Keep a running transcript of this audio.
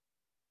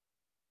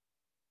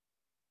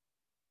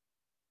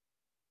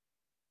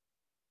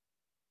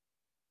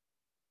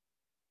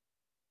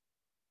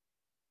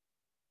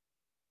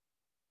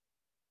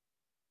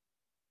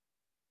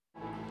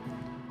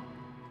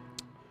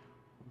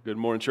Good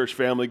morning, church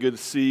family. Good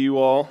to see you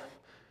all.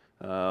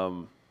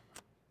 You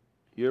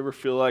ever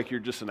feel like you're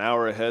just an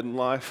hour ahead in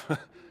life?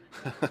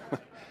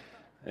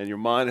 And your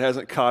mind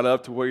hasn't caught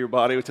up to where your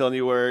body was telling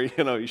you where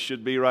you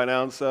should be right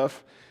now and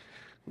stuff?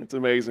 It's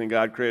amazing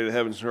God created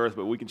heavens and earth,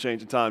 but we can change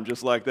the time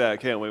just like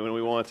that, can't we, when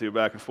we want to,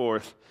 back and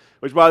forth.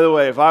 Which, by the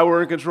way, if I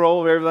were in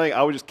control of everything,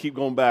 I would just keep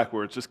going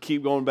backwards,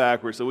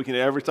 so we can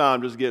every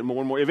time just get more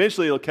and more.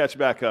 Eventually, it'll catch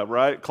back up,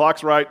 right?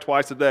 Clock's right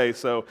twice a day,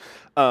 so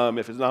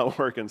if it's not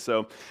working.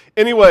 So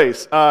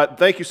anyways,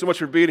 thank you so much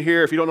for being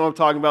here. If you don't know what I'm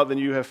talking about, then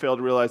you have failed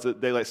to realize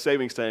that daylight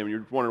savings time, and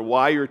you're wondering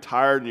why you're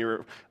tired and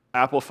your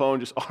Apple phone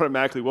just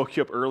automatically woke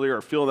you up earlier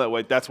or feeling that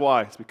way. That's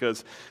why. It's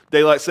because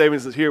daylight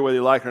savings is here whether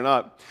you like it or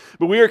not.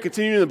 But we are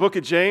continuing the book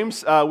of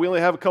James. We only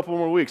have a couple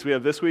more weeks. We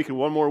have this week and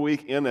one more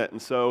week in it. And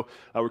so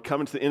we're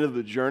coming to the end of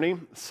the journey.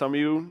 Some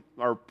of you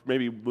are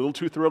maybe a little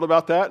too thrilled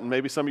about that, and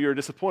maybe some of you are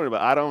disappointed,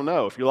 but I don't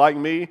know. If you're like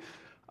me,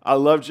 I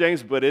love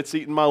James, but it's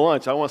eating my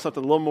lunch. I want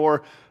something a little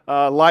more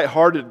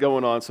lighthearted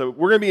going on. So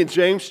we're going to be in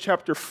James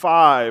chapter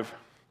 5.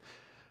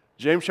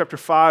 James chapter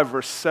 5,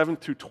 verse 7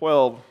 through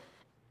 12.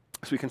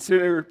 So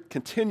we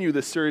continue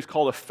this series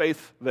called A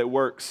Faith That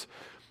Works.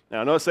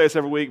 Now, I know I say this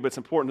every week, but it's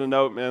important to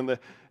note, man, that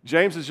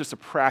James is just a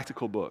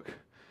practical book.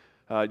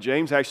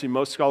 James, actually,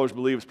 most scholars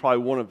believe is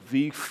probably one of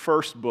the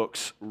first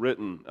books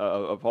written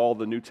of all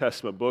the New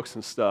Testament books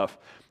and stuff.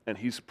 And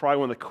he's probably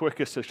one of the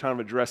quickest to kind of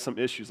address some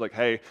issues like,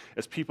 hey,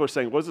 as people are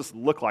saying, what does this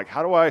look like?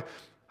 How do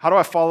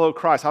I follow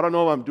Christ? How do I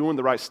know if I'm doing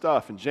the right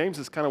stuff? And James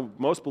is kind of,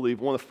 most believe,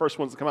 one of the first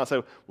ones to come out and say,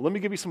 well, let me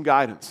give you some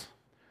guidance.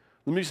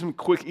 Let me give you some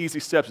quick, easy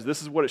steps.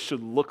 This is what it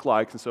should look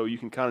like, and so you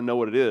can kind of know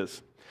what it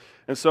is.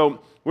 And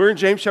so we're in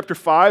James chapter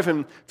 5,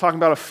 and talking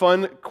about a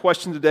fun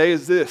question today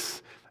is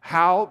this: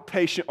 how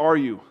patient are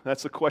you?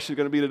 That's the question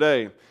going to be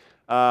today.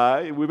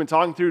 We've been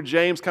talking through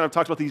James, kind of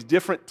talks about these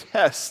different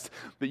tests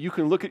that you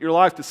can look at your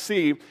life to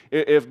see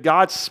if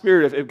God's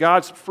Spirit, if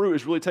God's fruit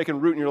is really taking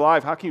root in your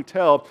life. How can you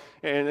tell?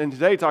 And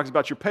today talks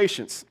about your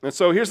patience. And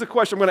so here's the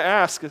question I'm going to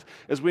ask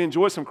as we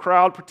enjoy some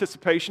crowd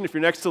participation. If you're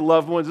next to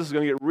loved ones, this is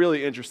going to get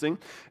really interesting.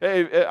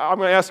 I'm going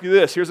to ask you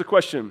this. Here's the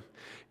question.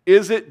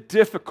 Is it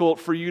difficult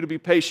for you to be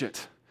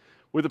patient?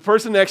 With the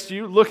person next to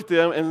you, look at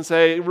them and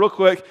say real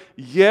quick,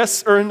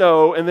 yes or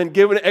no, and then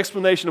give an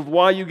explanation of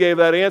why you gave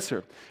that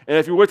answer. And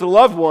if you're with a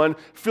loved one,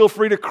 feel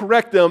free to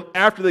correct them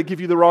after they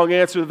give you the wrong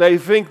answer they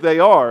think they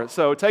are.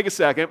 So take a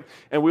second,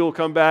 and we will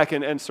come back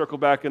and circle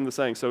back in the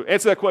saying. So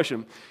answer that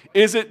question.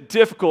 Is it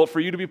difficult for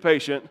you to be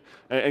patient?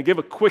 And give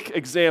a quick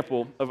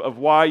example of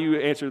why you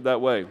answered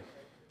that way.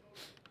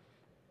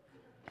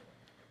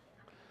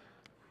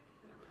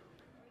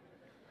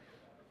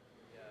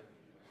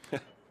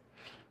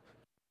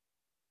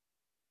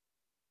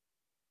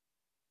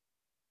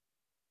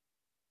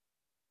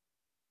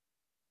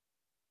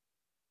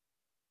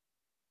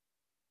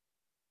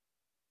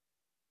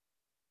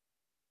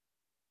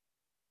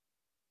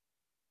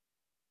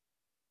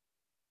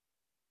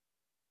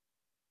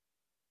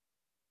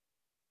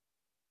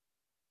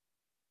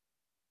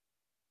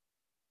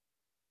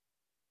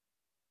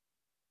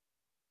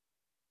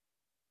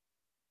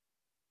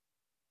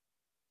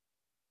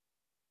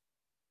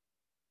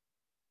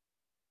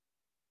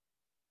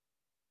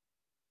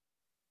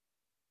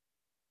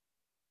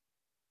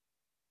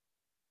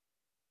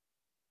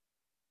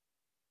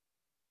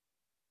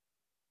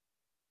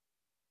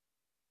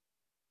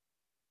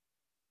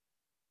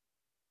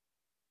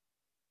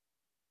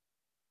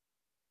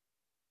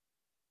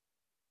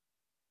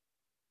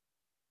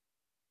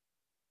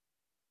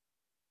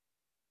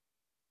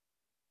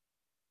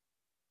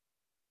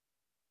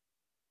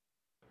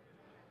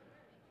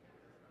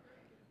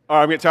 All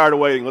right, I'm getting tired of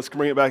waiting. Let's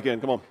bring it back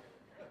in. Come on.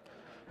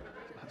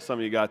 Some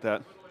of you got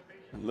that.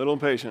 A little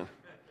impatient.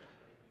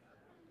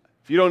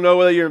 If you don't know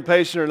whether you're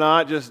impatient or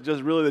not, just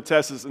really the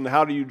test is, and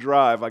how do you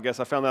drive? I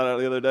guess I found that out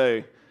the other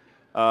day.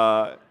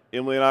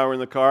 Emily and I were in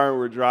the car, and we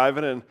were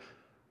driving, and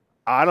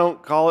I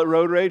don't call it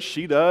road rage.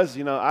 She does.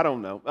 I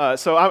don't know.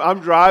 So I'm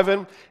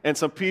driving, and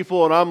some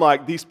people, and I'm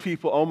like, these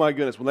people, oh my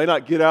goodness, when they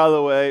not get out of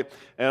the way,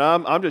 and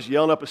I'm just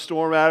yelling up a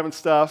storm at them and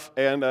stuff,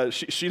 and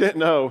she didn't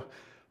know.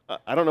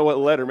 I don't know what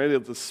led her. Maybe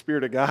it's the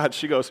Spirit of God.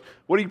 She goes,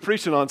 what are you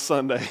preaching on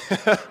Sunday?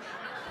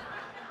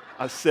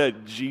 I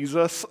said,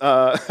 Jesus.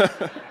 I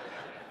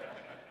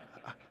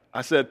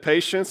said,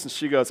 patience. And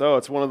she goes, oh,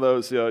 it's one of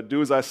those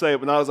do as I say,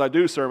 but not as I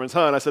do sermons,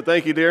 huh? And I said,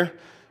 thank you, dear.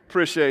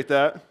 Appreciate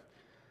that.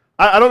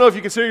 I don't know if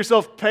you consider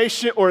yourself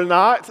patient or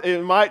not.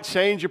 It might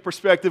change your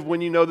perspective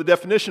when you know the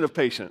definition of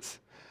patience.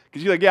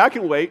 Because you're like, yeah, I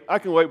can wait,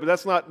 but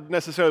that's not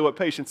necessarily what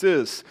patience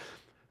is.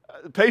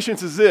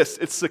 Patience is this: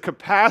 it's the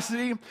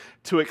capacity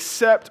to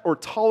accept or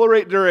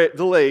tolerate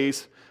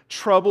delays,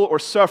 trouble, or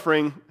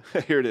suffering,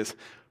 here it is,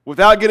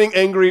 without getting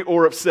angry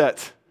or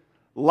upset.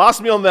 Lost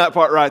me on that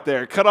part right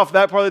there. Cut off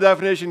that part of the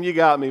definition, you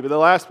got me, but the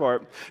last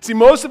part. See,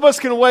 most of us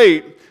can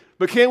wait,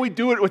 but can we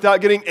do it without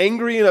getting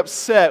angry and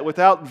upset,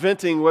 without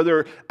venting,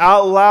 whether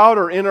out loud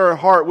or in our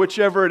heart,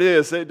 whichever it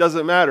is, it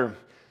doesn't matter.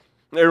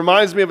 It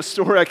reminds me of a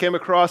story I came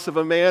across of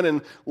a man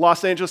in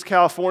Los Angeles,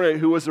 California,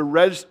 who was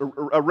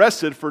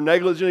arrested for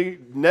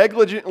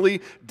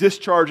negligently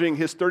discharging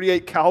his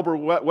 .38 caliber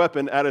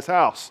weapon at his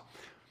house.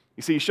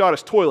 You see, he shot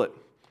his toilet.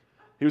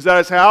 He was at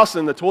his house,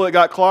 and the toilet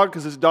got clogged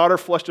because his daughter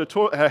flushed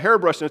a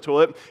hairbrush in the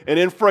toilet, and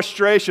in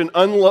frustration,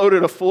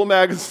 unloaded a full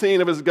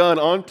magazine of his gun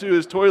onto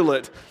his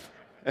toilet.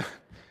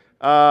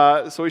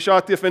 So he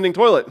shot the offending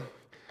toilet.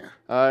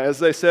 As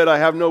they said, I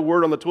have no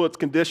word on the toilet's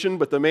condition,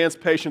 but the man's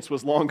patience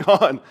was long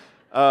gone.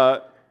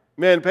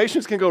 Man,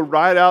 patience can go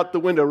right out the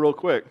window real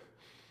quick.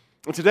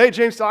 And today,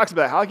 James talks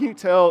about how can you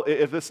tell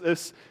if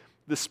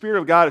the Spirit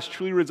of God is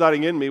truly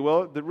residing in me?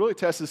 Well, the really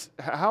test is,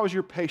 how is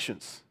your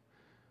patience?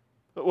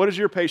 What does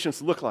your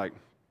patience look like?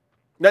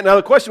 Now,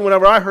 the question,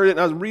 whenever I heard it and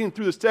I was reading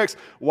through this text,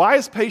 why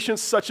is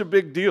patience such a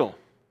big deal?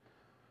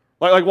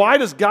 Like, why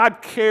does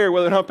God care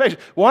whether or not I'm patient?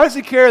 Why does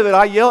He care that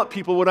I yell at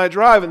people when I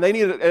drive and they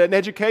need an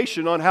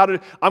education on how to...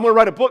 I'm going to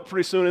write a book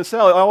pretty soon and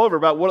sell it all over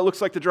about what it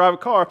looks like to drive a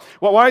car.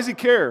 Well, why does He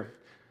care?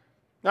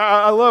 Now,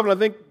 I love and I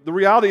think the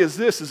reality is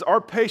this, is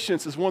our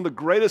patience is one of the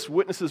greatest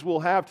witnesses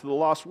we'll have to the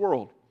lost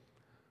world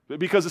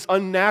because it's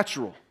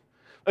unnatural.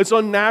 It's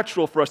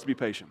unnatural for us to be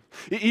patient.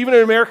 Even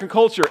in American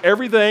culture,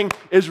 everything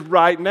is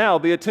right now.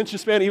 The attention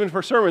span, even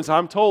for sermons,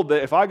 I'm told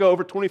that if I go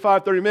over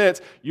 25, 30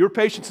 minutes, your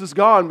patience is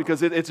gone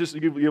because it's just,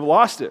 you've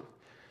lost it.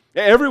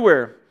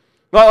 Everywhere.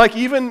 Like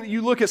even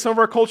you look at some of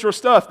our cultural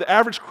stuff, the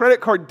average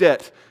credit card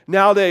debt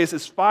nowadays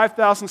is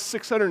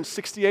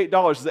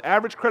 $5,668. The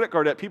average credit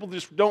card debt, people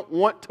just don't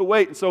want to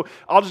wait, and so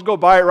I'll just go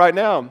buy it right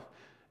now.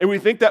 And we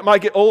think that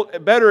might get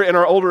better in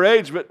our older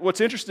age, but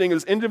what's interesting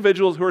is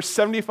individuals who are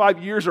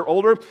 75 years or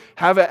older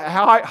have a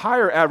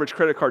higher average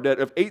credit card debt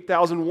of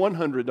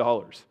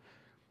 $8,100.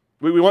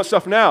 We want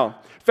stuff now.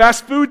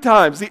 Fast food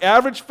times. The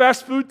average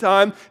fast food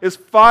time is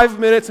 5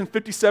 minutes and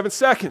 57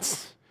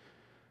 seconds.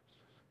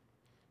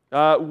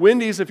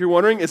 Wendy's, if you're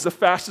wondering, is the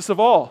fastest of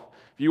all.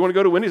 If you want to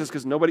go to Wendy's, it's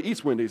because nobody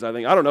eats Wendy's, I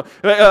think. I don't know.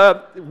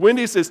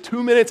 Wendy's is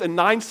 2 minutes and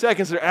 9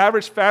 seconds, their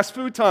average fast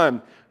food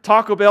time.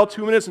 Taco Bell,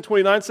 2 minutes and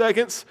 29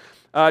 seconds.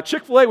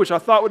 Chick-fil-A, which I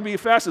thought would be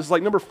fastest, is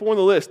like number 4 on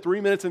the list, 3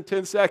 minutes and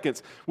 10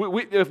 seconds.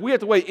 If we have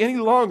to wait any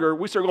longer,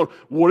 we start going,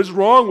 what is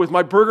wrong with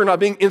my burger not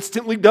being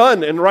instantly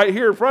done and right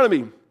here in front of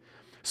me?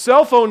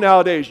 Cell phone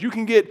nowadays, you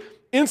can get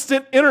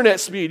instant internet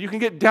speed. You can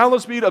get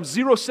download speed of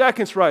 0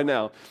 seconds right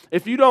now.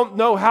 If you don't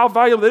know how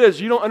valuable that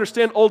is, you don't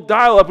understand old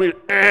dial-up.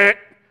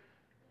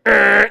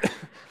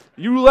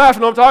 You laugh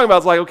and what I'm talking about.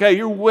 It's like, okay,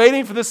 you're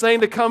waiting for this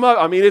thing to come up.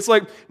 I mean, it's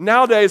like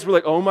nowadays we're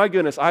like, oh my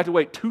goodness, I have to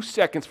wait 2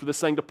 seconds for this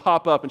thing to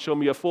pop up and show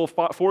me a full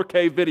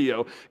 4K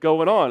video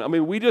going on. I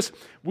mean,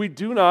 we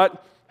do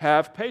not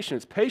have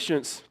patience.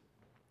 Patience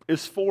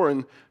is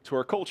foreign to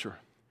our culture.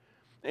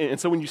 And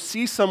so when you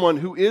see someone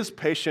who is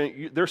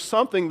patient, there's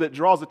something that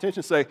draws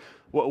attention. Say,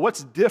 well,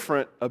 what's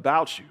different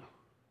about you?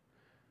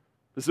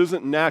 This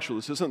isn't natural.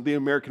 This isn't the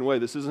American way.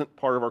 This isn't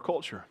part of our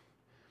culture.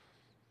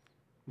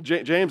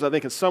 James, I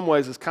think in some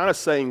ways, is kind of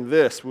saying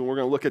this when we're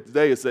going to look at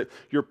today, is that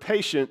your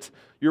patience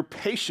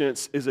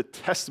is a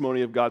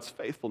testimony of God's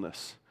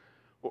faithfulness.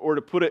 Or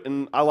to put it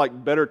in, I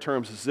like better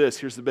terms, is this.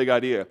 Here's the big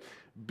idea.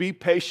 Be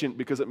patient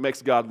because it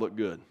makes God look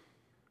good.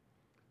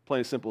 Plain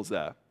and simple as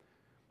that.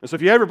 And so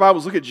if you have your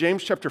Bibles, look at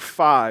James chapter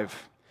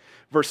 5,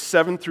 verse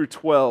 7 through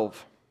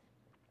 12,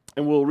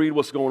 and we'll read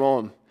what's going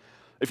on.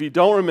 If you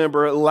don't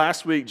remember,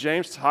 last week,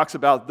 James talks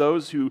about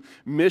those who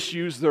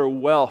misuse their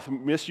wealth,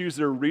 misuse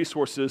their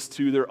resources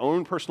to their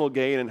own personal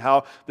gain, and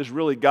how there's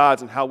really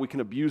God's and how we can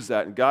abuse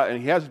that.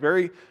 And he has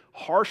very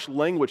harsh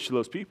language to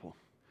those people.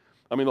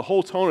 I mean, the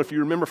whole tone, if you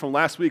remember from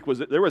last week, was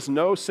that there was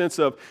no sense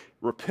of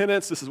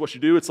repentance, this is what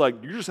you do. It's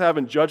like you're just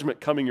having judgment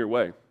coming your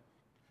way.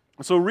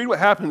 So read what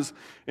happens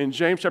in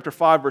James chapter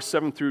 5, verse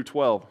 7 through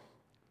 12.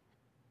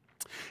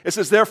 It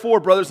says,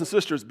 therefore, brothers and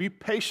sisters, be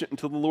patient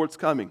until the Lord's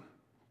coming.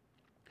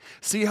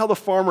 See how the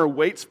farmer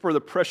waits for the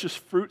precious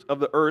fruit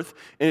of the earth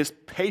and is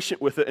patient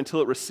with it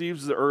until it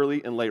receives the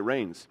early and late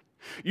rains.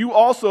 You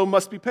also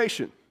must be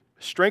patient.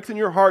 Strengthen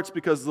your hearts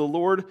because the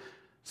Lord's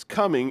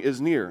coming is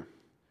near.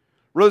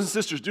 Brothers and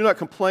sisters, do not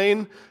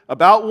complain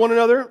about one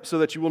another so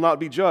that you will not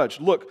be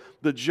judged. Look,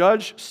 the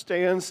judge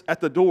stands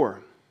at the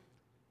door.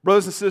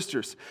 Brothers and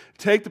sisters,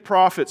 take the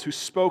prophets who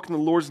spoke in the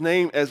Lord's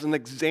name as an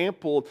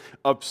example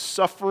of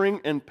suffering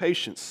and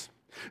patience.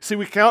 See,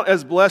 we count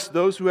as blessed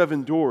those who have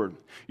endured.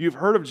 You've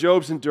heard of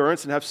Job's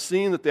endurance and have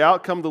seen that the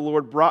outcome the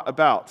Lord brought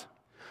about.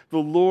 The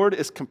Lord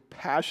is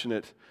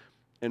compassionate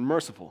and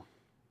merciful.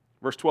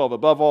 Verse 12,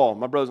 above all,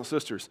 my brothers and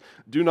sisters,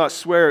 do not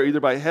swear either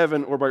by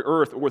heaven or by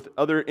earth or with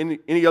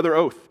any other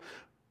oath,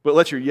 but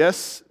let your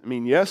yes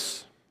mean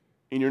yes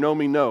and your no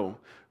mean no,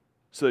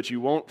 so that you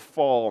won't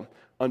fall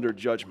under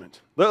judgment.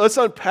 Let's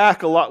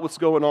unpack a lot what's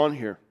going on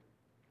here.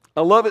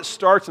 I love it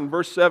starts in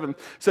verse 7. It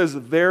says,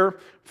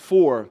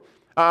 therefore.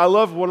 I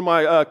love one of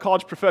my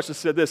college professors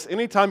said this.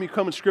 Anytime you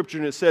come in Scripture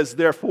and it says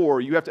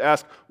therefore, you have to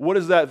ask, what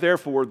is that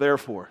therefore?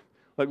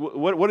 Like,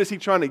 what is he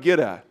trying to get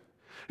at?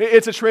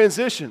 It's a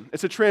transition.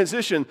 It's a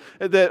transition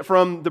that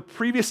from the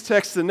previous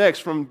text to the next,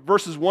 from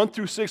verses 1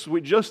 through 6, we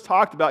just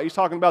talked about. He's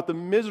talking about the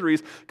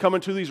miseries coming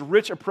to these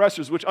rich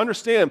oppressors, which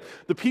understand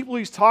the people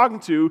he's talking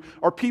to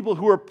are people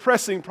who are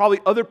oppressing probably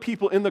other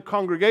people in the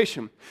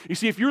congregation. You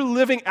see, if you're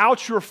living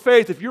out your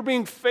faith, if you're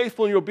being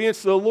faithful in your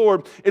obedience to the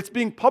Lord, it's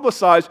being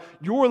publicized.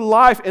 Your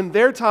life and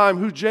their time,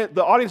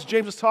 the audience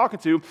James is talking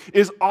to,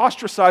 is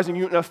ostracizing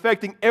you and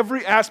affecting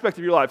every aspect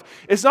of your life.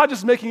 It's not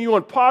just making you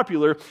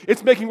unpopular,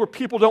 it's making where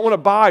people don't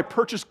want to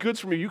purchase goods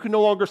from you. You can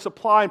no longer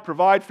supply and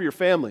provide for your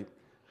family.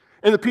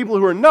 And the people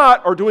who are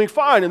not are doing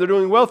fine and they're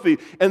doing wealthy.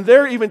 And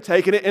they're even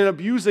taking it and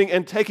abusing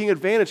and taking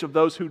advantage of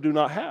those who do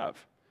not have.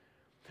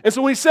 And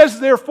so when he says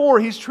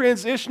therefore, he's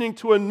transitioning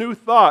to a new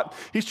thought.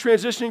 He's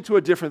transitioning to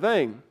a different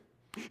thing.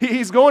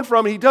 He's going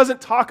from, he doesn't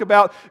talk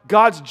about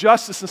God's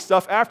justice and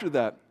stuff after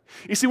that.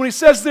 You see, when he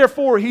says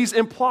therefore, he's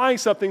implying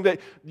something that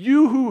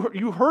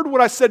you heard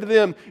what I said to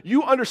them,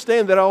 you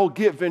understand that I will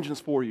get vengeance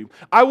for you.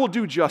 I will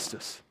do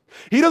justice.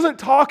 He doesn't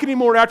talk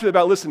anymore after that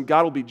about, listen,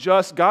 God will be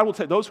just, God will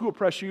take those who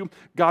oppress you,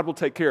 God will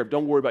take care of.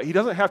 Don't worry about it. He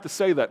doesn't have to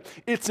say that.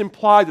 It's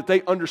implied that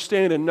they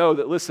understand and know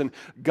that, listen,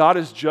 God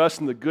is just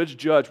and the good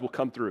judge will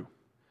come through.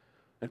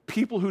 And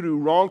people who do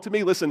wrong to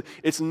me, listen,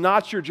 it's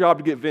not your job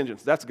to get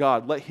vengeance. That's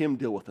God. Let him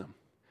deal with them.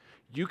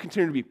 You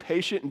continue to be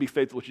patient and be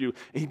faithful to you.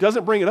 And he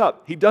doesn't bring it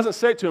up. He doesn't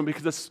say it to him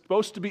because it's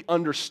supposed to be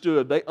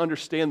understood. They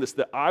understand this,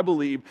 that I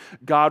believe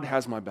God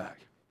has my back.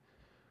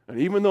 And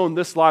even though in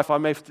this life I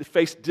may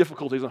face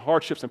difficulties and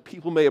hardships and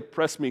people may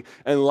oppress me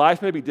and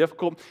life may be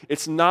difficult,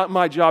 it's not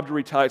my job to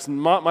retaliate. It's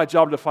not my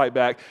job to fight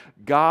back.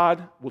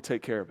 God will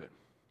take care of it.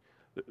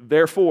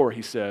 Therefore,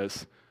 he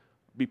says,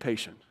 be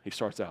patient. He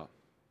starts out.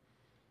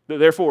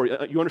 Therefore,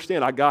 you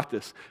understand, I got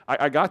this.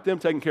 I got them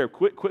taken care of.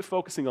 Quit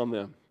focusing on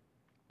them.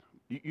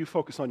 You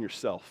focus on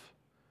yourself.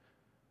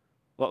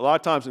 A lot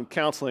of times in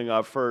counseling,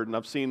 I've heard and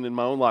I've seen in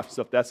my own life and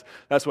stuff,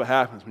 that's what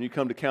happens. When you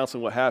come to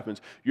counseling, what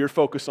happens? You're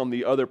focused on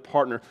the other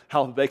partner,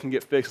 how they can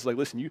get fixed. It's like,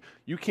 listen,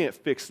 you can't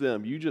fix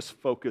them. You just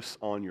focus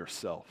on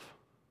yourself.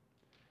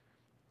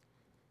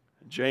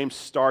 James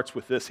starts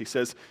with this. He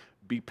says,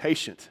 be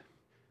patient.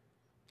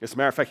 As a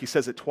matter of fact, he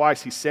says it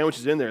twice. He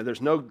sandwiches in there.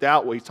 There's no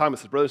doubt what he's talking about.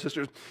 He says, brothers and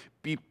sisters,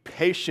 be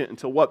patient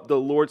until what? The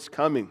Lord's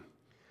coming.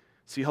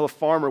 See how the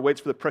farmer waits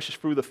for the precious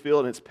fruit of the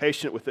field and is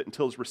patient with it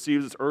until it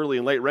receives its early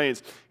and late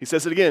rains. He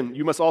says it again.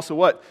 You must also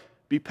what?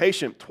 Be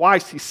patient.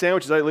 Twice he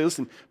sandwiches.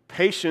 Listen,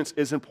 patience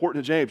is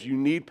important to James. You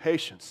need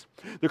patience.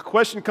 The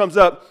question comes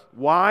up,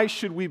 why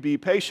should we be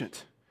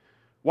patient?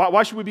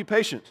 Why should we be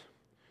patient?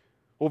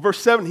 Well, verse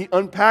 7, he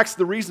unpacks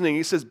the reasoning.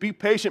 He says, be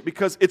patient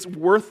because it's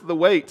worth the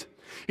wait.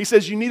 He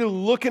says you need to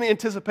look in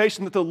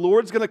anticipation that the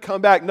Lord's going to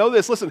come back. Know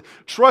this, listen,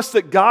 trust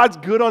that God's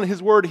good on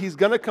his word. He's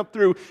going to come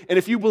through. And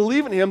if you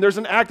believe in him, there's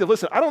an act of,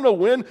 listen, I don't know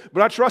when,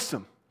 but I trust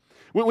him.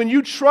 When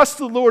you trust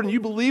the Lord and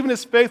you believe in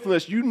his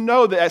faithfulness, you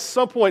know that at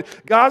some point,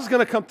 God's going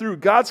to come through.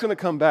 God's going to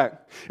come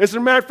back. As a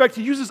matter of fact,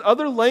 he uses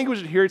other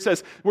language here. He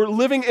says, we're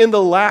living in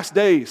the last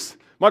days.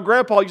 My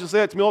grandpa used to say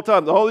that to me all the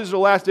time. Oh, these are the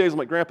last days. I'm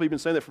like, Grandpa, you've been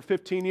saying that for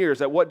 15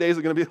 years. At what day is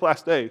it going to be the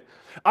last day?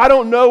 I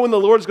don't know when the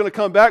Lord is going to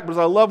come back, but as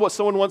I love what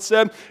someone once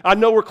said, I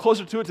know we're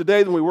closer to it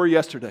today than we were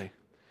yesterday.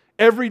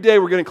 Every day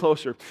we're getting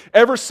closer.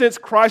 Ever since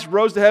Christ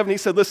rose to heaven, he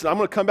said, listen, I'm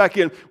going to come back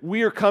in.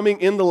 We are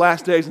coming in the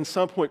last days. And at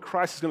some point,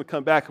 Christ is going to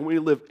come back, and we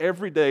live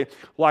every day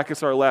like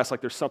it's our last,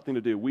 like there's something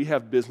to do. We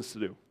have business to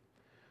do.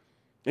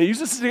 And he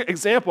uses this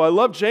example. I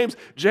love James.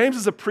 James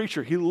is a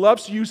preacher. He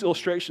loves to use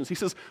illustrations. He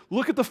says,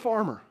 look at the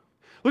farmer.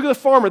 Look at the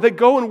farmer. They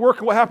go and work,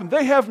 and what happened?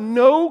 They have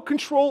no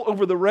control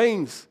over the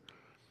rains.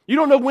 You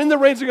don't know when the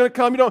rains are going to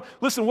come.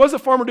 Listen, what does the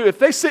farmer do? If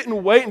they sit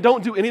and wait and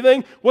don't do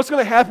anything, what's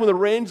going to happen when the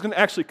rain's going to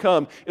actually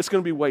come? It's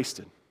going to be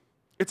wasted.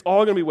 It's all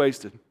going to be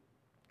wasted.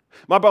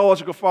 My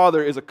biological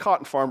father is a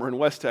cotton farmer in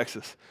West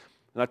Texas.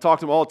 And I talk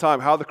to him all the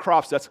time. How are the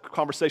crops? That's a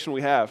conversation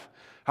we have.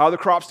 How are the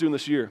crops doing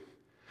this year?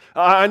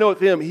 I know with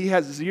him, he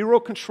has zero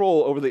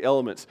control over the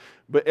elements.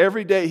 But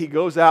every day he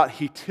goes out,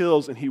 he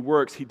tills, and he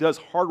works. He does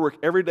hard work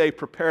every day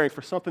preparing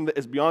for something that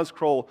is beyond his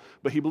control.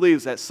 But he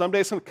believes that someday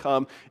it's going to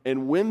come,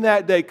 and when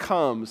that day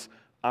comes,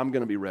 I'm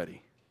going to be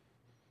ready.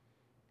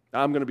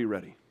 I'm going to be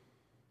ready.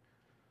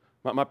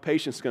 My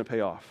patience is going to pay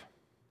off.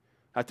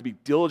 I have to be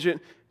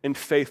diligent and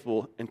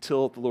faithful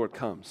until the Lord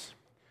comes.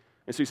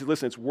 And so he said,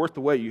 listen, it's worth the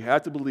wait. You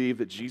have to believe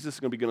that Jesus is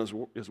going to be good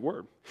on his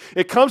word.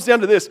 It comes down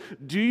to this.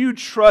 Do you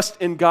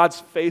trust in God's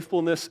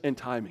faithfulness and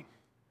timing?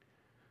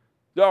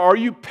 Are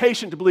you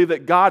patient to believe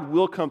that God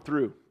will come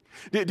through?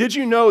 Did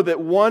you know that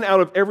 1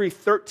 out of every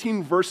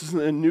 13 verses in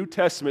the New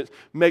Testament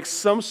makes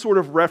some sort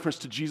of reference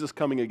to Jesus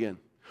coming again?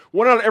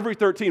 1 out of every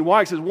 13.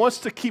 Why? He says, wants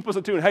to keep us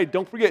in tune. Hey,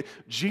 don't forget,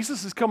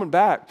 Jesus is coming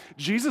back.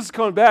 Jesus is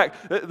coming back.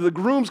 The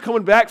groom's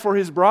coming back for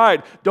his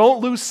bride.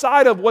 Don't lose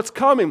sight of what's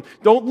coming.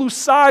 Don't lose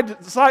sight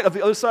of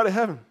the other side of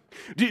heaven.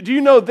 Do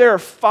you know there are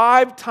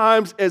 5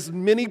 times as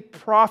many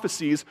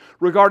prophecies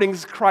regarding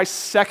Christ's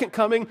second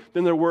coming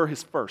than there were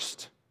his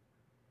first?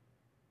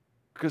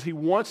 Because he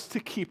wants to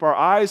keep our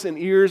eyes and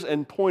ears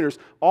and pointers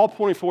all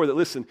pointing forward that,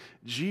 listen,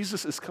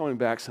 Jesus is coming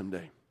back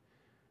someday.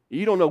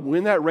 You don't know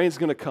when that rain's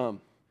going to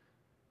come.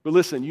 But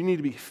listen, you need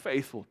to be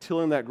faithful,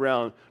 tilling that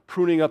ground,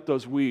 pruning up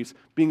those weeds,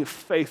 being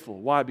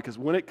faithful. Why? Because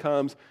when it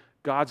comes,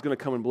 God's going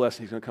to come and bless,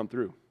 and He's going to come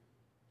through.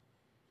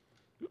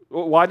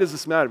 Why does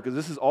this matter? Because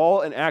this is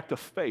all an act of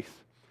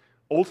faith.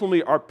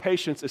 Ultimately, our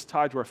patience is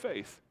tied to our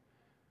faith.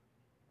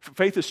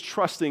 Faith is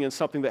trusting in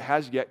something that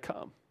has yet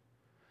come.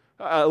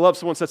 I love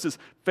someone says this,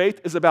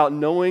 faith isn't about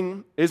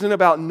knowing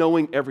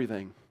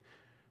everything.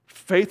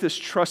 Faith is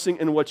trusting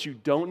in what you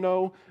don't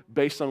know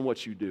based on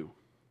what you do.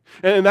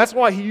 And that's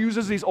why he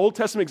uses these Old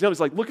Testament examples.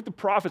 Like, look at the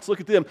prophets,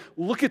 look at them,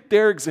 look at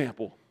their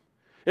example.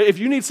 If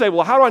you need to say,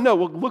 well, how do I know?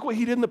 Well, look what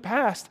he did in the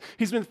past.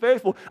 He's been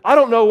faithful. I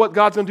don't know what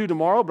God's going to do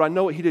tomorrow, but I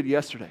know what he did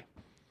yesterday.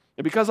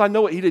 And because I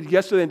know what he did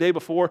yesterday and the day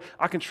before,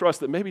 I can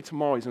trust that maybe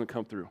tomorrow he's going to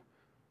come through.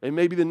 And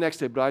maybe the next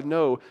day, but I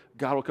know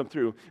God will come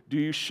through. Do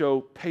you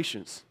show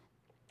patience?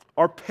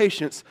 Our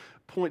patience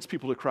points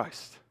people to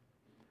Christ.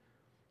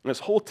 And this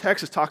whole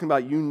text is talking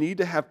about you need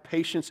to have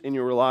patience in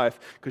your life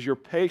because your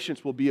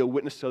patience will be a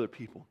witness to other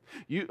people.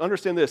 You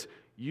understand this.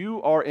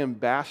 You are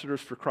ambassadors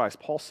for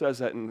Christ. Paul says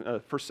that in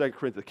 1st, 2nd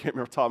Corinthians. I can't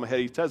remember off the top of my head.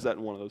 He says that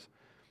in one of those.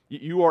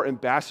 You are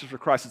ambassadors for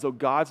Christ, as though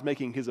God's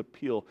making his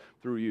appeal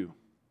through you.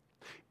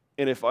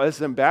 And if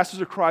as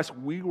ambassadors of Christ,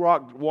 we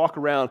walk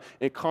around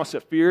in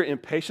constant fear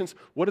and patience,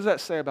 what does that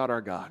say about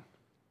our God?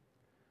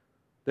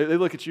 They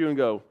look at you and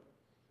go,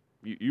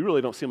 you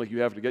really don't seem like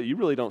you have it together. You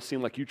really don't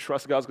seem like you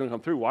trust God's going to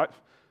come through. Why?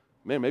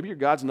 Man, maybe your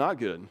God's not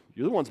good.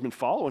 You're the one's been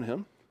following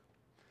him.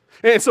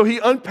 And so he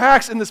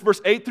unpacks in this verse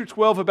 8 through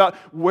 12 about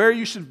where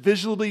you should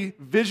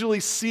visually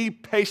see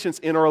patience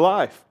in our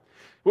life.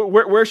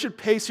 Where should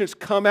patience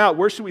come out?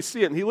 Where should we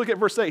see it? And he look at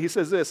verse 8. He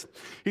says this.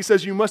 He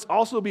says, you must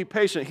also be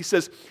patient. He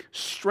says,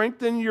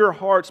 strengthen your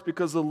hearts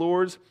because the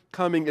Lord's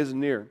coming is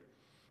near.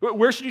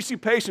 Where should you see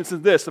patience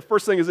in this? The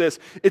first thing is this.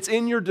 It's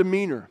in your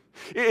demeanor.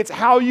 It's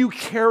how you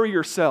carry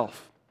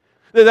yourself.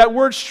 That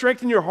word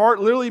strengthen your heart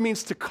literally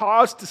means to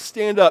cause to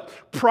stand up,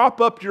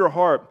 prop up your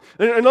heart.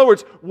 In other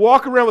words,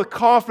 walk around with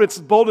confidence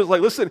and boldness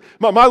like, listen,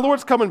 my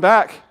Lord's coming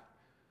back.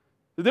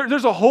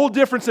 There's a whole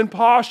difference in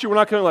posture. We're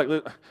not coming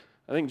like,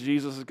 I think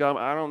Jesus is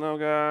coming. I don't know,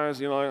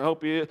 guys. I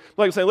hope he is.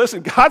 Like saying,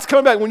 listen, God's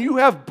coming back. When you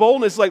have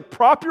boldness, like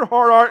prop your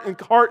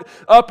heart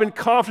up in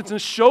confidence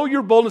and show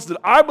your boldness that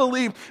I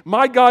believe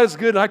my God is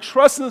good and I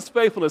trust in his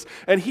faithfulness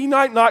and he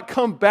might not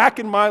come back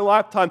in my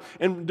lifetime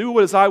and do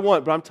what as I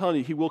want, but I'm telling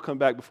you, he will come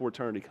back before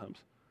eternity comes.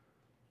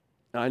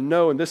 And I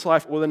know in this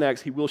life or the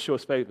next, he will show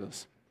us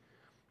faithfulness.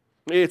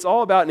 It's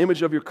all about an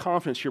image of your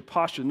confidence, your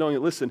posture, knowing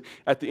that, listen,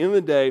 at the end of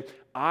the day,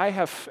 I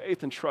have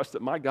faith and trust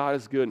that my God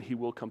is good and he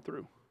will come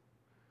through.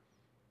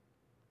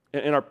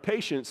 And our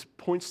patience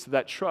points to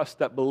that trust,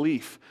 that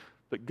belief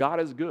that God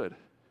is good.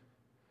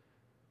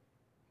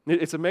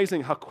 It's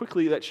amazing how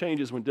quickly that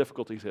changes when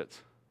difficulties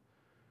hits.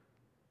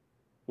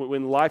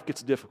 When life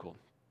gets difficult.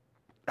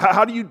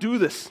 How do you do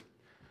this?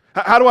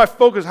 How do I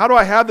focus? How do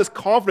I have this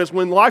confidence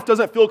when life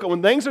doesn't feel good?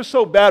 When things are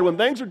so bad, when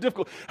things are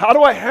difficult, how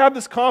do I have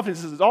this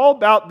confidence? It's all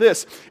about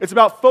this. It's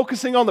about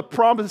focusing on the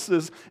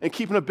promises and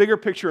keeping a bigger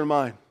picture in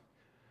mind.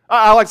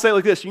 I like to say it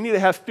like this. You need to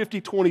have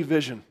 50-20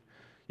 vision.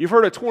 You've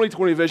heard of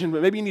 20-20 vision,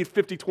 but maybe you need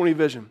 50-20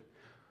 vision.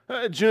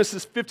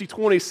 Genesis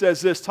 50-20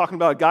 says this, talking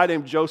about a guy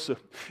named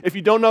Joseph. If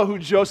you don't know who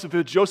Joseph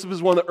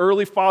is one of the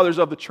early fathers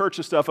of the church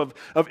and stuff of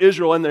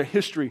Israel and their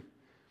history.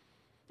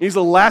 He's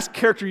the last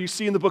character you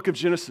see in the book of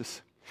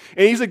Genesis.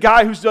 And he's a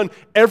guy who's done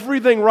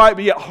everything right,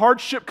 but yet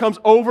hardship comes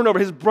over and over.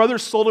 His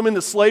brothers sold him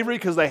into slavery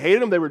because they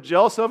hated him. They were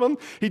jealous of him.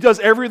 He does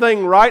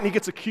everything right, and he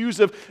gets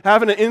accused of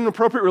having an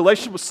inappropriate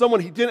relationship with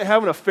someone he didn't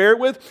have an affair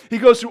with. He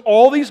goes through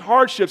all these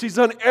hardships. He's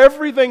done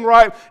everything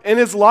right, and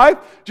his life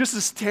just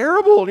is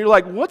terrible. And you're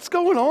like, what's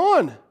going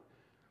on?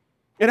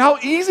 And how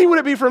easy would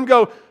it be for him to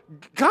go,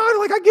 God,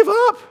 I give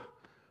up.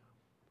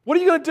 What are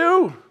you going to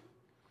do?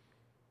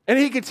 And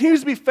he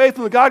continues to be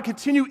faithful, and God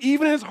continue,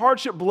 even in his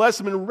hardship, bless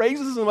him and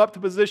raises him up to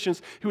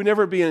positions he would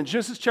never be in. In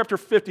Genesis chapter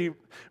 50,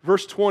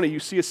 verse 20, you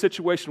see a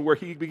situation where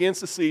he begins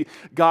to see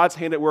God's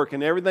hand at work,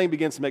 and everything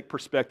begins to make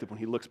perspective when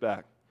he looks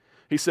back.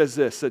 He says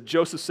this, that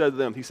Joseph said to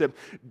them, he said,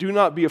 do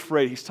not be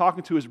afraid. He's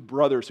talking to his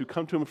brothers who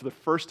come to him for the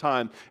first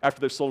time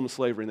after they've sold him to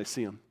slavery, and they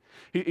see him.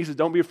 He said,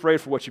 don't be afraid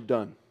for what you've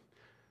done.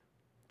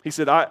 He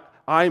said,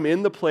 I'm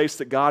in the place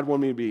that God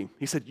wanted me to be.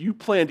 He said, you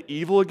planned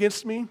evil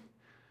against me,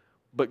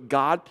 but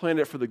God planned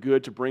it for the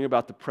good to bring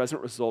about the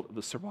present result of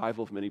the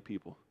survival of many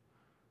people.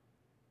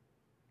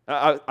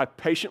 I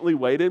patiently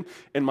waited,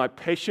 and my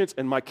patience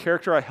and my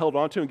character I held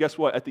on to, and guess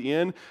what? At the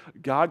end,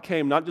 God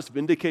came, not just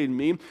vindicating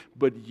me,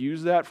 but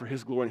used that for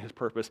his glory and his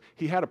purpose.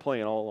 He had a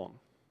plan all along.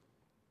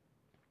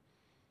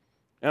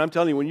 And I'm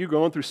telling you, when you're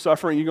going through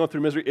suffering, you're going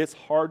through misery, it's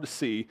hard to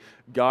see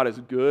God is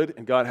good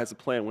and God has a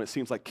plan when it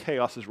seems like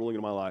chaos is ruling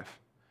in my life.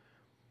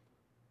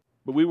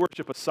 But we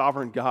worship a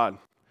sovereign God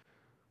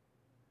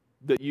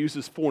that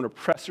uses foreign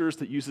oppressors,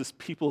 that uses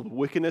people of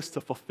wickedness to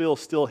fulfill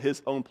still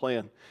his own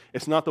plan.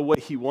 It's not the way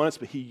he wants,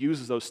 but he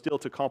uses those still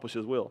to accomplish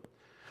his will.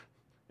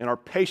 And our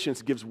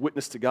patience gives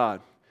witness to God.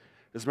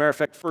 As a matter of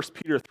fact, 1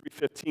 Peter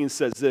 3:15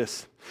 says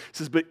this. It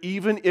says, but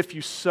even if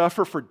you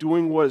suffer for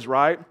doing what is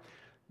right,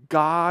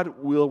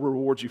 God will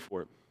reward you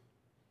for it.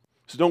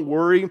 So don't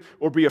worry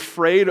or be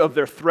afraid of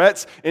their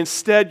threats.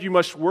 Instead, you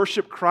must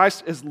worship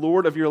Christ as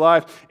Lord of your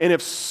life. And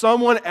if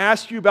someone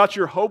asks you about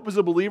your hope as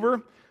a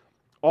believer,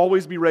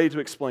 always be ready to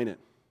explain it.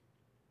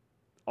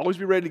 Always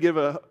be ready to give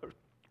a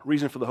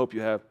reason for the hope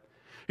you have.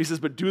 He says,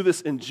 but do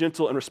this in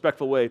gentle and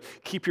respectful way.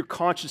 Keep your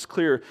conscience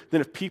clear.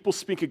 Then if people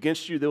speak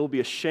against you, they will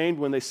be ashamed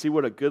when they see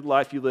what a good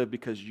life you live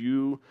because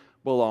you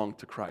belong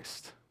to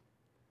Christ.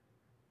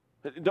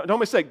 Don't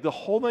mistake, the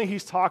whole thing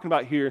he's talking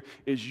about here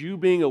is you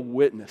being a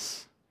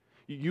witness.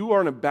 You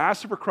are an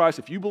ambassador for Christ.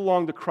 If you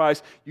belong to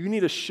Christ, you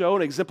need to show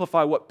and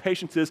exemplify what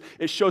patience is.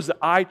 It shows that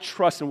I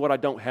trust in what I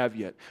don't have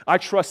yet. I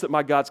trust that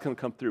my God's going to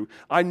come through.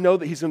 I know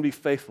that he's going to be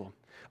faithful.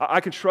 I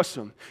can trust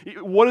him.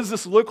 What does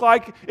this look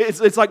like?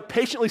 It's like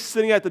patiently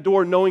sitting at the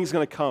door knowing he's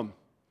going to come.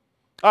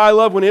 I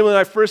love when Emily and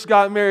I first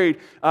got married,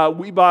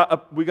 we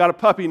got a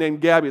puppy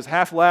named Gabby. It's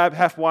half lab,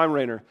 half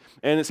Weimaraner.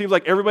 And it seems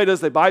like everybody does.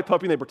 They buy a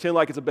puppy and they pretend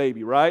like it's a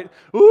baby, right?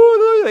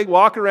 Ooh, they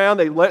walk around,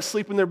 they let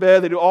sleep in their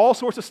bed, they do all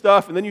sorts of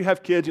stuff, and then you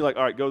have kids, you're like,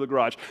 all right, go to the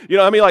garage. You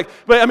know what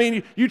I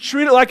mean? You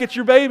treat it like it's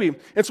your baby.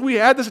 And so we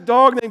had this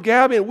dog named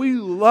Gabby, and we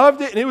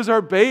loved it, and it was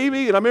our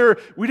baby. And I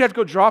remember we'd have to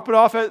go drop it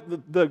off at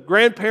the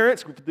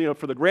grandparents, for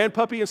the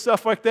grandpuppy and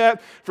stuff like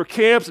that, for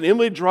camps, and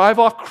Emily would drive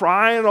off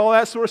crying and all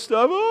that sort of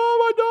stuff.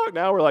 Oh, my dog.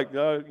 Now we're like,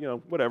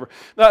 whatever.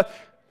 And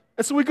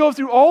so we go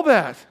through all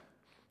that.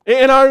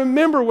 And I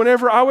remember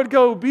whenever I would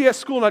go be at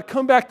school and I'd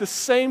come back the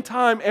same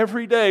time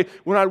every day,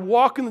 when I'd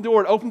walk in the door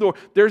and open the door,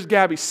 there's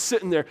Gabby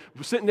sitting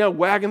down,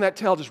 wagging that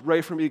tail, just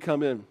ready for me to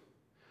come in.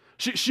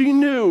 She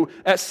knew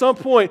at some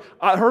point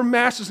her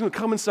master's going to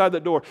come inside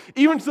that door.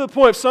 Even to the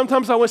point of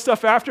sometimes I went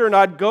stuff after her and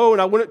I'd go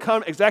and I wouldn't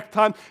come exact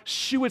time,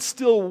 she would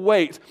still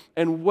wait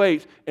and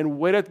wait and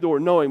wait at the door,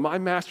 knowing my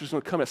master's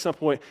going to come at some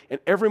point, and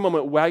every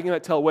moment wagging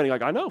that tail, waiting,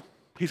 like, I know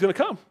he's going to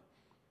come.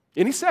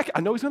 Any second, I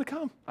know he's going to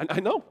come.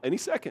 I know, any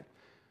second.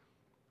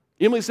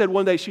 Emily said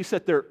one day she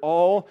sat there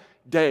all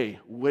day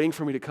waiting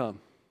for me to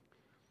come.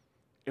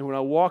 And when I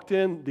walked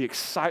in, the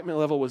excitement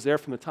level was there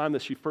from the time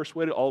that she first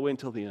waited all the way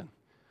until the end.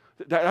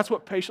 That's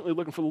what patiently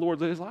looking for the Lord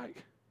is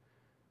like.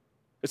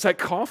 It's that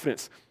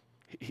confidence.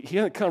 He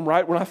hasn't come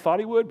right when I thought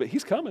he would, but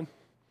he's coming.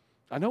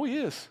 I know he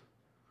is.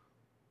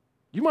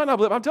 You might not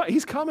believe, I'm telling you,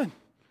 he's coming.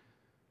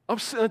 I'm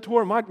sitting at the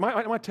door,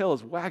 my tail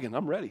is wagging.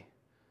 I'm ready.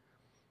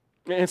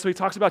 And so he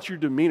talks about your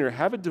demeanor.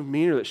 Have a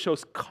demeanor that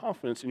shows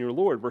confidence in your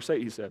Lord. Verse 8,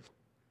 he says.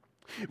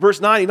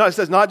 Verse 9, he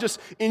says, not just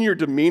in your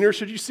demeanor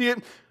should you see it,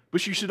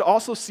 but you should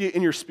also see it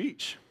in your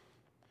speech.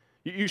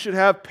 You should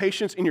have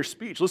patience in your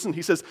speech. Listen,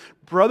 he says,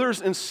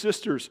 brothers and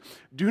sisters,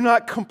 do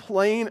not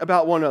complain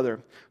about one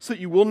another, so that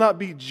you will not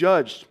be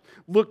judged.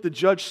 Look, the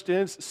judge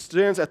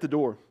stands at the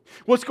door.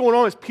 What's going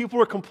on is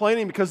people are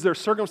complaining because of their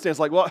circumstance.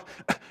 Like, well,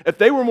 if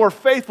they were more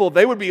faithful,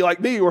 they would be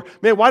like me. Or,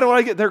 man, why don't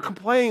I get... They're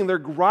complaining, they're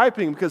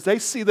griping because they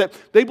see that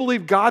they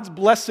believe God's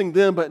blessing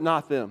them, but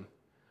not them.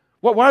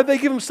 Why do they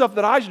give them stuff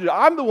that I should do?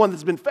 I'm the one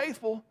that's been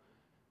faithful.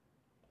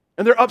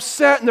 And they're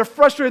upset and they're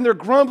frustrated and they're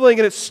grumbling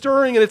and it's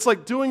stirring and it's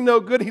like doing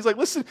no good. And he's like,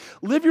 listen,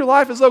 live your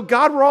life as though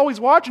God were always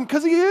watching,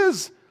 because he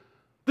is.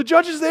 The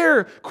judge is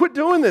there. Quit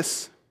doing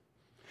this.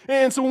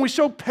 And so when we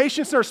show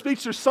patience in our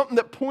speech, there's something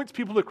that points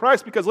people to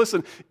Christ, because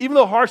listen, even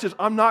though harsh is,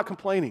 I'm not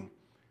complaining.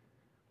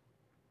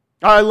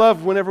 I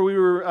love whenever we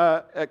were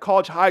at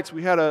College Heights,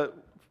 we had a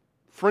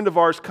friend of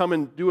ours come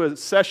and do a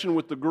session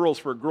with the girls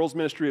for a girls'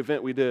 ministry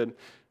event we did.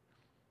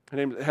 Her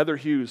name is Heather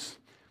Hughes.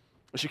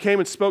 She came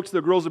and spoke to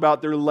the girls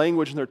about their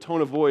language and their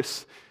tone of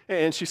voice.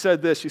 And she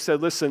said this. She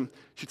said, listen,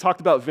 she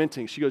talked about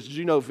venting. She goes, did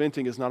you know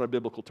venting is not a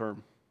biblical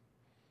term?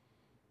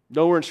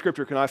 Nowhere in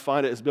Scripture can I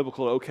find it as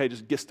biblical. Okay,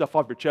 just get stuff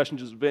off your chest and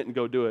just vent and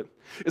go do it.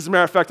 As a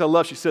matter of fact, I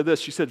love, she said this.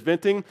 She said,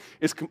 venting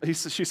is,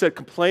 she said,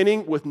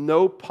 complaining with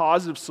no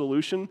positive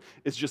solution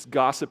is just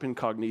gossip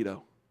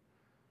incognito.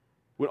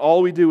 When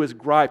all we do is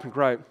gripe and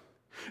gripe.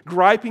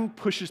 Griping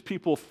pushes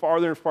people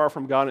farther and far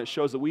from God, and it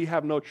shows that we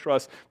have no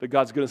trust that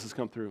God's goodness has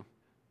come through.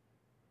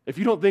 If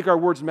you don't think our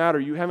words matter,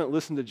 you haven't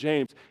listened to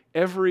James.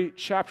 Every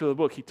chapter of the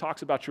book, he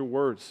talks about your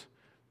words.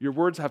 Your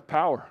words have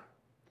power.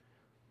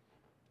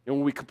 And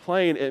when we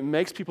complain, it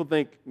makes people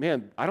think,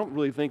 man, I don't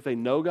really think they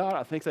know God.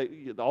 I think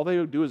all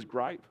they do is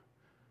gripe.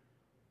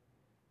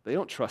 They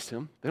don't trust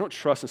him. They don't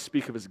trust and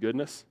speak of his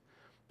goodness.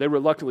 They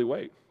reluctantly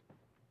wait.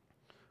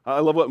 I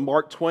love what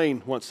Mark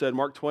Twain once said.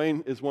 Mark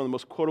Twain is one of the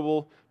most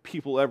quotable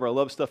people ever. I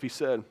love stuff he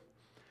said.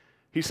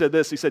 He said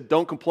this. He said,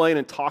 don't complain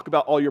and talk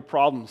about all your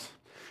problems.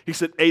 He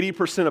said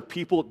 80% of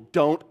people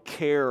don't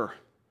care.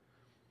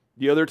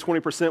 The other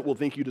 20% will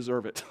think you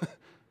deserve it.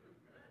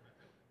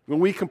 When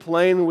we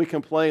complain,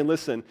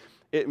 listen,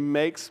 it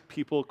makes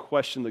people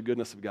question the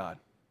goodness of God.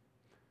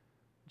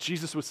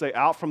 Jesus would say,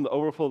 out from the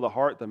overflow of the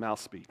heart, the mouth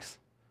speaks.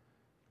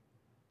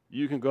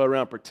 You can go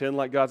around, pretend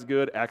like God's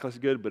good, act like he's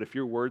good, but if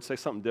your words say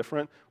something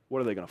different,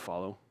 what are they going to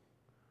follow?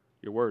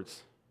 Your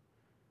words.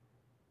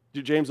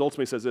 James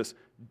ultimately says this,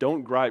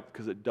 don't gripe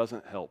because it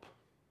doesn't help.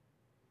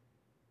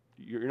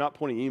 You're not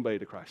pointing anybody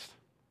to Christ.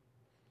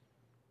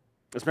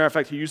 As a matter of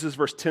fact, he uses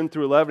verse 10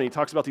 through 11. He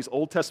talks about these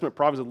Old Testament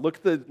prophets.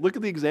 Look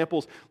at the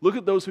examples. Look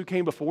at those who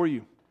came before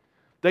you.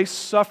 They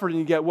suffered,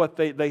 and yet what?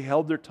 They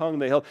held their tongue.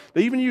 They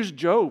even used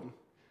Job.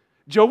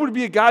 Job would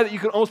be a guy that you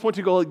could almost point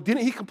to and go, like,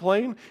 didn't he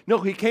complain? No,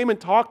 he came and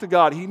talked to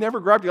God. He never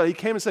grabbed God. He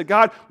came and said,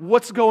 God,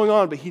 what's going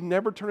on? But he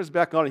never turned his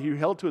back on it. He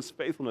held to his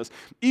faithfulness.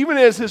 Even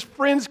as his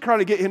friends tried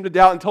to get him to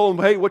doubt and told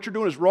him, hey, what you're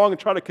doing is wrong, and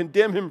try to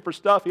condemn him for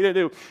stuff he didn't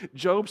do,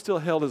 Job still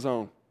held his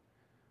own.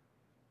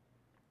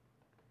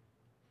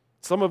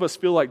 Some of us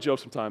feel like Job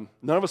sometimes.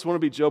 None of us want to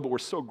be Job, but we're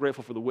so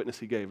grateful for the witness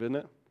he gave, isn't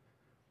it?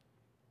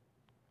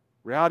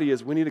 Reality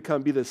is we need to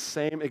come be the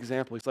same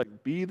example. He's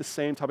like, be the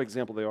same type of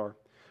example they are.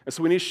 And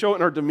so we need to show it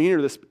in our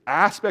demeanor, this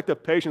aspect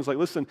of patience. Like,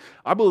 listen,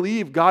 I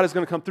believe God is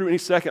going to come through any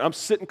second. I'm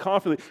sitting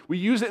confidently. We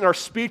use it in our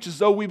speech as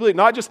though we believe.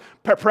 Not just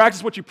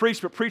practice what you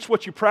preach, but preach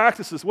what you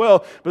practice as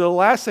well. But the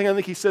last thing I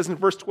think he says in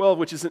verse 12,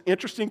 which is an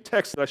interesting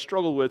text that I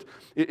struggle with,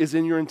 is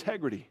in your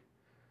integrity.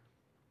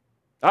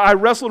 I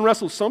wrestle and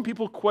wrestle. Some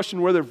people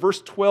question whether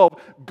verse 12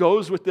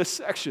 goes with this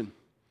section.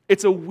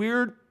 It's a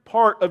weird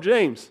part of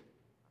James.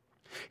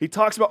 He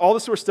talks about all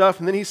this sort of stuff,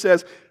 and then he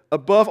says,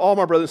 above all,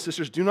 my brothers and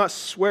sisters, do not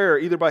swear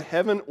either by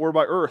heaven or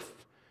by earth.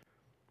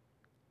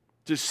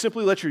 Just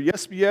simply let your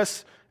yes be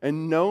yes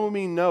and no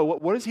mean no.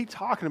 What is he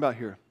talking about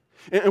here?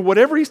 And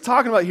whatever he's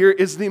talking about here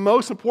is the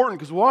most important,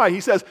 because why?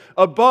 He says,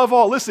 above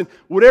all, listen,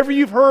 whatever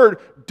you've heard,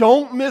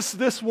 don't miss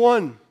this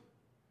one.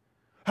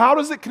 How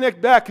does it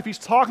connect back? If he's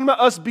talking about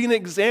us being an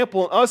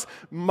example and us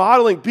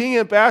modeling, being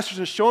ambassadors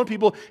and showing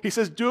people, he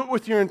says, do it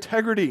with your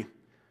integrity.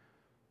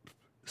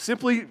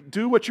 Simply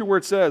do what your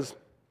word says.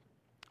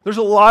 There's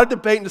a lot of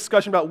debate and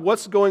discussion about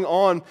what's going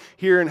on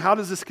here and how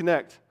does this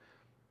connect.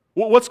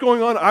 What's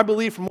going on, I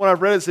believe, from what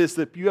I've read, is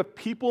that you have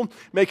people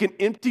making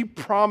empty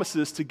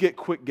promises to get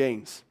quick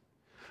gains.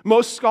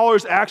 Most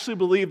scholars actually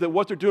believe that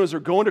what they're doing is they're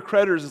going to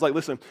creditors and is like,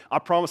 listen, I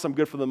promise I'm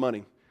good for the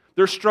money.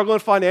 They're struggling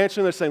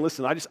financially and they're saying,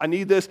 listen, I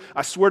need this.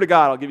 I swear to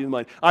God I'll give you the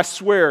money. I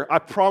swear, I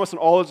promise, and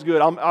all is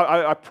good.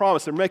 I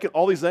promise. They're making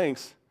all these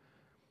things.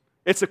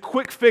 It's a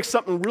quick fix,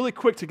 something really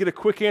quick to get a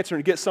quick answer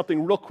and get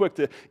something real quick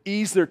to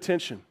ease their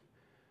tension.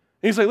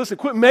 And he's like, listen,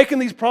 quit making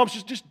these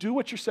promises. Just do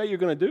what you say you're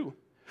going to do.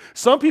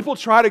 Some people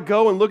try to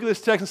go and look at this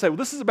text and say, well,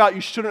 this is about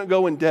you shouldn't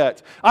go in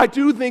debt. I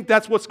do think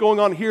that's what's going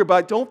on here, but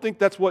I don't think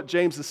that's what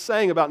James is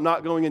saying about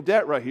not going in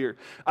debt right here.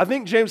 I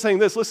think James is saying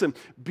this, listen,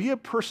 be a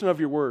person of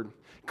your word.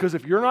 Because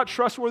if you're not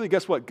trustworthy,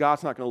 guess what?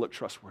 God's not going to look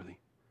trustworthy.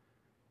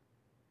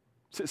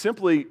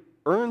 Simply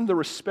earn the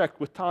respect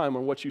with time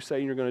on what you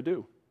say you're going to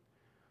do.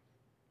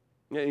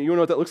 You know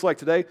what that looks like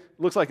today? It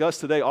looks like us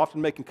today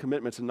often making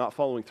commitments and not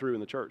following through in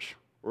the church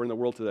or in the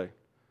world today.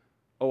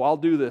 Oh, I'll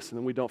do this, and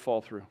then we don't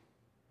follow through.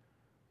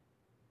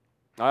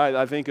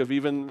 I think of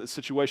even the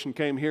situation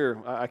came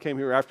here. I came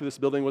here after this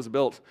building was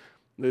built.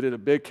 They did a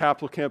big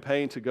capital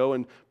campaign to go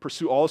and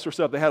pursue all this sort of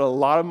stuff. They had a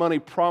lot of money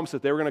promised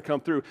that they were going to come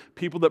through.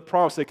 People that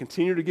promised, they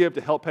continue to give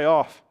to help pay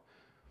off.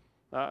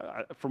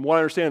 From what I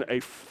understand,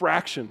 a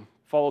fraction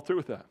followed through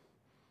with that.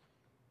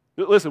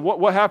 Listen,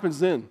 what happens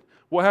then?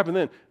 What happened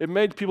then? It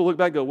made people look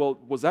back and go, well,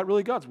 was that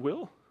really God's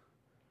will?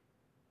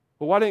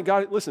 Well, why didn't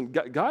God? Listen,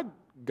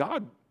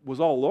 God was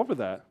all over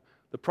that.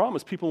 The problem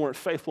is people weren't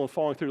faithful in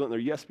following through, letting their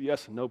yes be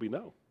yes and no be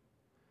no.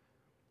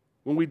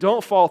 When we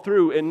don't follow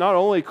through, it not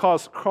only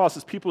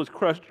causes people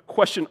to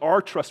question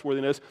our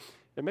trustworthiness,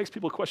 it makes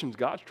people question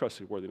God's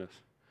trustworthiness.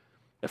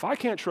 If I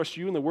can't trust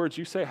you in the words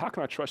you say, how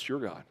can I trust your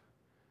God?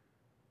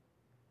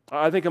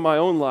 I think in my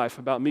own life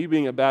about me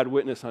being a bad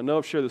witness. I know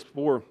I've shared this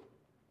before.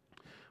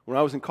 When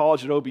I was in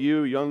college at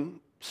OBU, a young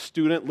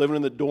student living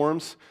in the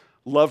dorms,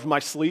 loved my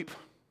sleep,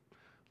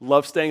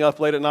 loved staying up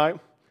late at night. And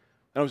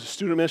I was a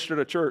student minister at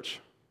a church.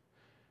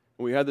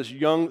 And we had this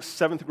young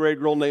 7th grade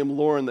girl named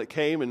Lauren that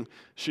came, and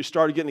she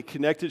started getting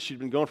connected. She'd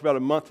been going for about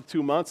a month to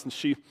 2 months, and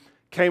she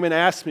came and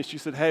asked me, she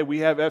said, hey, we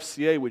have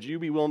FCA. Would you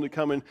be willing to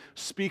come and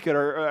speak at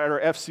our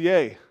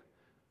FCA?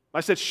 I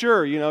said,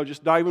 sure,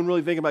 just not even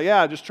really thinking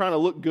about, just trying to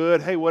look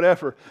good, hey,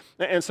 whatever.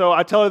 And so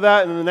I tell her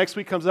that, and then the next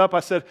week comes up, I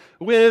said,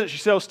 when is it? She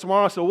said, it's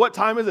tomorrow. I said, what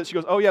time is it? She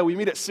goes, oh, yeah, we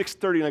meet at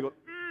 6:30. And I go,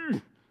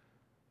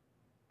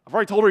 I've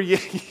already told her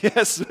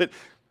yes, but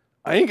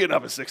I ain't getting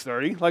up at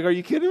 6:30. Like, are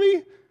you kidding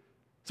me?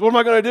 So what am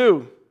I going to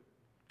do?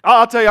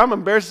 I'll tell you, I'm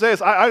embarrassed to say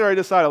this. I already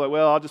decided, like,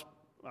 well,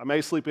 I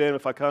may sleep in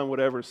if I come,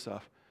 whatever and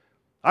stuff.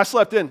 I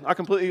slept in. I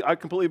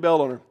completely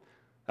bailed on her.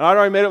 And I'd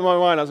already made up my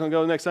mind. I was going to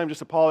go the next time,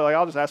 just apologize. Like,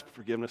 I'll just ask for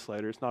forgiveness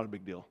later. It's not a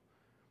big deal.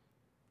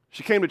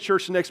 She came to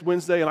church the next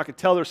Wednesday, and I could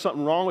tell there's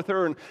something wrong with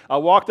her. And I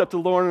walked up to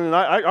Lauren, and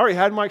I already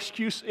had my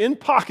excuse in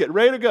pocket,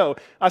 ready to go.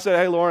 I said,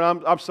 hey,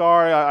 Lauren, I'm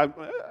sorry.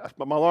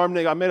 My alarm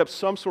nigga, I made up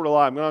some sort of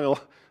lie.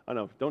 I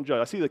know, don't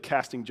judge. I see the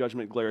casting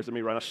judgment glares at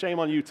me right now. Shame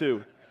on you,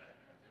 too.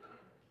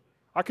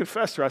 I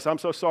confessed to her. I said, I'm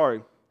so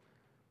sorry.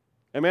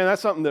 And, man,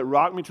 that's something that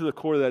rocked me to the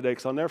core that day,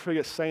 because I'll never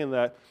forget saying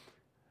that.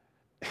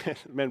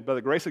 Man, by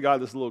the grace of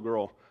God, this little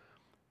girl,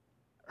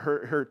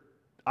 her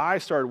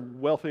eyes started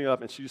welling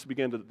up, and she just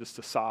began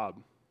to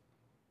sob.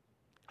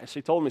 And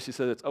she told me, she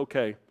said, it's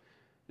okay. And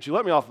she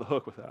let me off the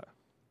hook with that.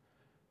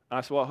 And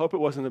I said, well, I hope it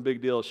wasn't a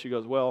big deal. She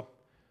goes,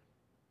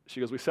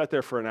 we sat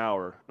there for an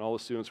hour, and all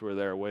the students were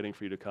there waiting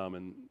for you to come,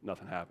 and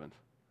nothing happened.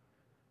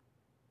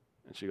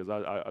 And she goes,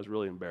 I was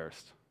really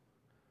embarrassed.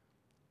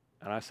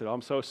 And I said,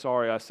 I'm so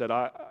sorry. I said,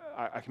 I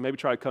can maybe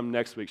try to come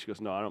next week. She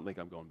goes, no, I don't think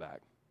I'm going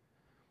back.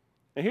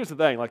 And here's the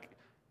thing, like,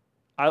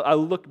 I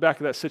look back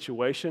at that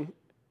situation,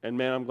 and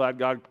man, I'm glad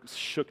God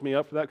shook me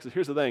up for that, because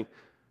here's the thing.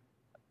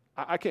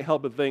 I can't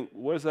help but think,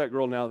 what does that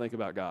girl now think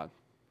about God?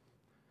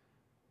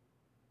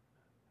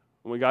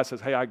 When God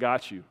says, hey, I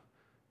got you,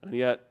 and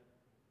yet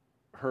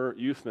her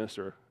youth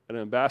minister, an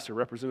ambassador,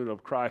 representative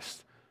of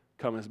Christ,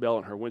 come and bell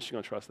on her, when's she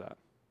going to trust that?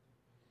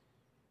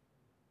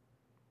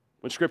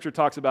 When Scripture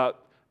talks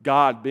about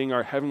God being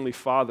our heavenly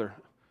Father,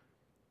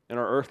 and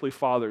our earthly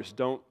fathers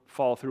don't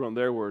follow through on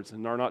their words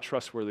and are not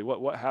trustworthy,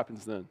 what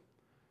happens then?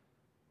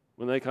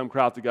 When they come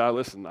cry out to God,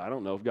 listen, I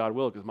don't know if God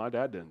will, because my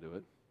dad didn't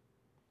do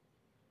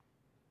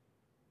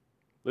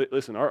it.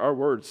 Listen, our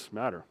words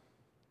matter.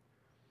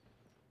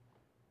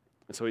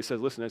 And so he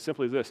says, listen, it's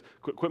simply this.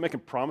 Quit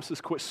making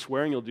promises. Quit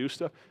swearing you'll do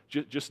stuff.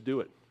 Just do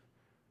it.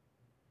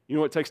 You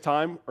know, it takes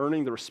time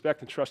earning the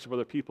respect and trust of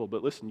other people.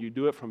 But listen, you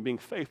do it from being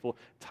faithful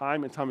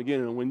time and time again.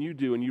 And when you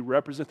do and you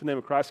represent the name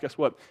of Christ, guess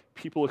what?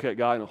 People look at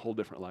God in a whole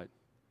different light.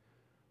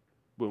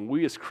 When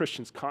we as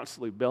Christians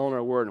constantly bail on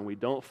our word and we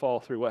don't follow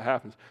through, what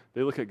happens?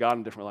 They look at God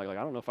in a different light. Like,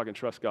 I don't know if I can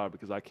trust God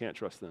because I can't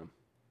trust them.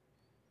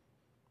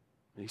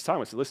 And he's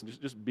telling us, listen,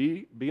 just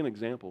be an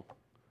example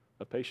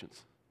of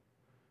patience.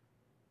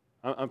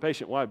 I'm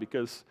patient. Why?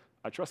 Because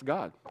I trust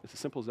God. It's as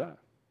simple as that.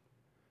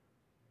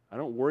 I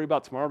don't worry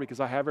about tomorrow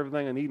because I have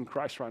everything I need in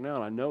Christ right now,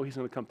 and I know he's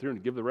going to come through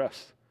and give the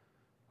rest.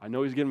 I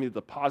know he's giving me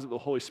the deposit of the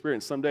Holy Spirit,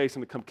 and someday he's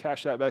going to come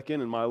cash that back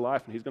in my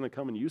life, and he's going to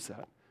come and use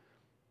that.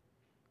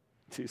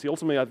 See,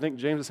 ultimately, I think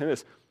James is saying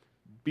this,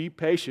 be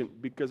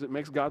patient because it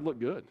makes God look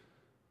good.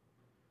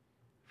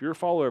 If you're a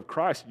follower of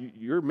Christ,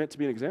 you're meant to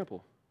be an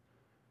example.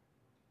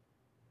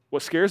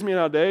 What scares me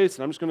nowadays,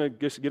 and I'm just going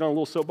to get on a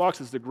little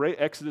soapbox, is the great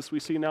exodus we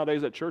see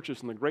nowadays at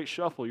churches and the great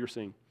shuffle you're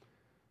seeing.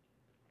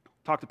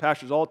 Talk to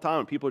pastors all the time,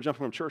 and people are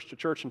jumping from church to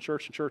church and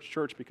church and church to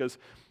church because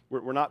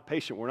we're not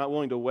patient. We're not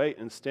willing to wait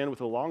and stand with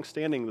the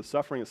long-standing, the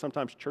suffering that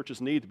sometimes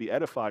churches need to be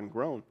edified and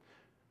grown.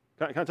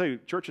 Can I tell you,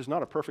 church is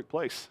not a perfect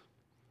place.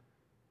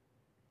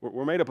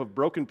 We're made up of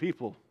broken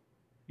people.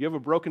 You have a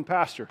broken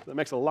pastor that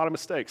makes a lot of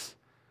mistakes.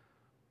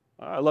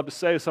 I love to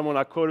say to someone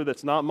I quoted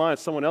that's not mine,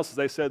 it's someone else's,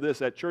 they said this,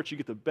 at church you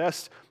get the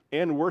best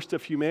and worst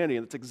of humanity,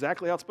 and that's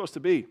exactly how it's supposed to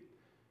be.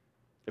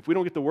 If we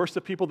don't get the worst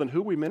of people, then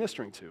who are we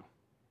ministering to?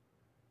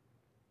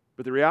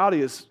 But the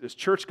reality is, as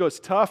church goes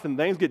tough and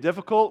things get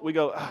difficult, we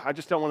go, I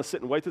just don't want to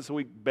sit and wait this, so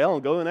we bail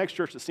and go to the next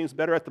church that seems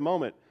better at the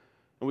moment.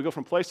 And we go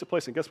from place to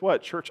place, and guess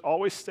what? Church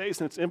always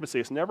stays in its infancy.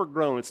 It's never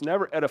grown. It's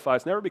never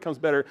edified. It never becomes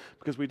better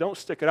because we don't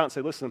stick it out and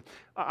say, listen,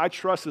 I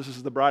trust this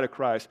is the bride of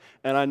Christ,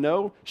 and I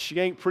know she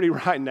ain't pretty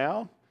right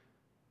now,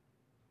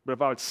 but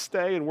if I would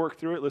stay and work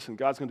through it, listen,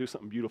 God's going to do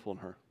something beautiful in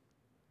her.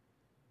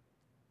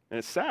 And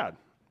it's sad.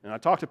 And I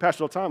talk to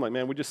pastors all the time, like,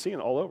 man, we're just seeing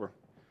it all over.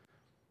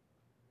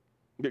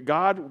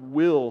 God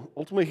will,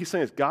 ultimately he's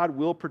saying this, God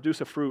will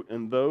produce a fruit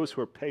in those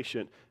who are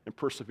patient and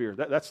persevere.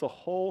 That's the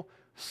whole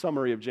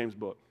summary of James'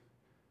 book.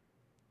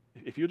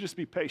 If you'll just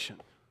be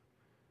patient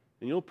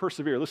and you'll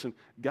persevere, listen,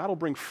 God will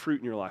bring fruit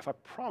in your life. I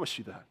promise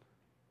you that.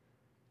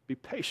 Be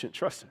patient,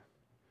 trust it.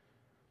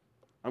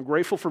 I'm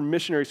grateful for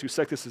missionaries who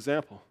set this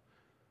example.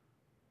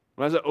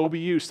 When I was at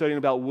OBU studying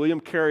about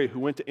William Carey, who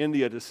went to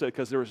India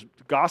because the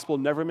gospel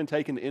had never been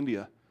taken to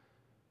India.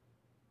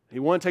 He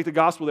wanted to take the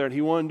gospel there, and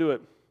he wanted to do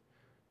it.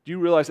 Do you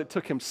realize it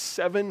took him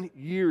 7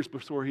 years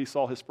before he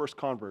saw his first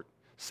convert?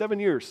 7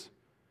 years.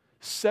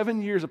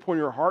 7 years of pouring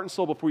your heart and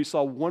soul before you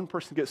saw one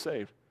person get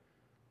saved.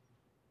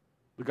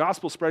 The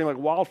gospel's spreading like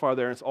wildfire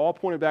there, and it's all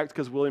pointed back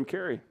because of William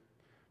Carey.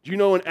 Do you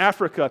know in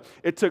Africa,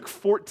 it took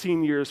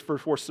 14 years for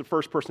the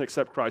first person to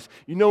accept Christ?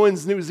 You know in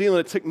New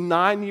Zealand, it took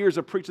 9 years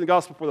of preaching the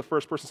gospel before the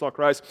first person saw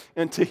Christ.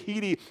 In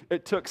Tahiti,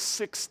 it took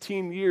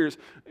 16 years.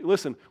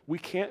 Listen, we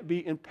can't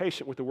be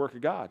impatient with the work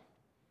of God.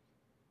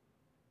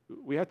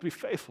 We have to be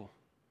faithful.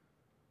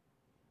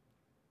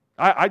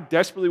 I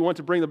desperately want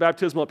to bring the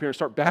baptismal up here and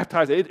start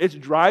baptizing. It's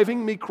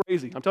driving me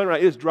crazy. I'm telling you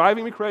right, it's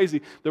driving me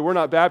crazy that we're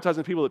not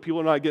baptizing people, that people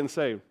are not getting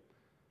saved.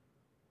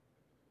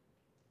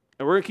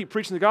 And we're going to keep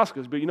preaching the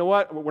gospel, but you know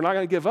what? We're not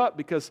going to give up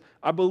because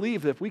I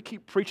believe that if we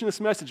keep preaching this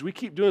message, we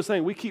keep doing this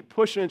thing, we keep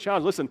pushing and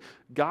challenging, listen,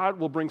 God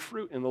will bring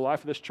fruit in the life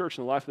of this church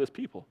and the life of this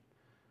people.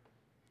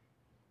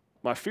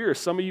 My fear is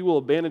some of you will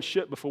abandon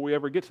ship before we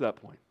ever get to that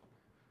point.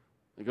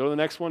 And go to the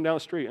next one down the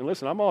street. And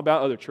listen, I'm all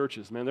about other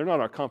churches, man. They're not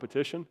our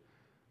competition.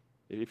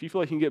 If you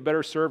feel like you can get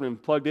better served and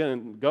plugged in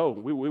and go,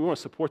 we want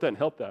to support that and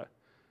help that.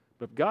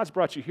 But if God's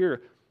brought you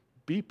here,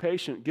 be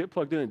patient, get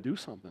plugged in and do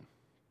something.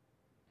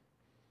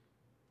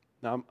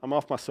 Now, I'm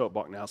off my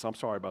soapbox now, so I'm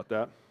sorry about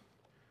that.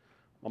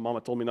 My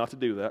mama told me not to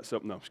do that, so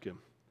no, I'm just kidding.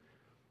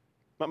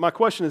 My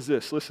question is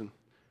this, listen,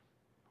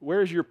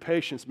 where is your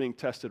patience being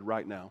tested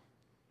right now?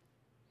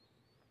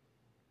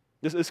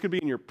 This could be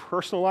in your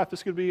personal life,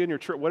 this could be in your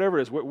church, whatever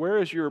it is. Where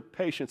is your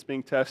patience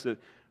being tested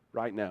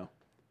right now?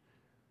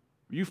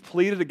 You've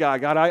pleaded to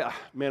God,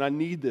 I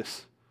need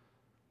this.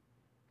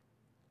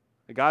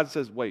 And God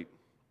says, wait,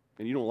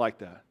 and you don't like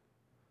that.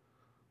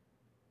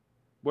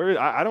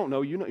 I don't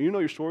know. You know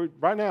your story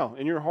right now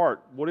in your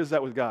heart. What is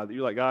that with God? That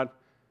you're like, God,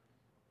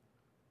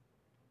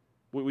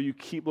 will you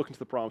keep looking to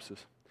the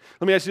promises?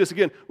 Let me ask you this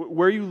again.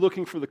 Where are you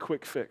looking for the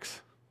quick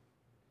fix?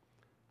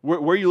 Where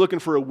are you looking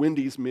for a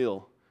Wendy's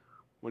meal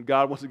when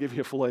God wants to give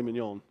you a filet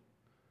mignon?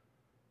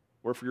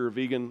 Or if you're a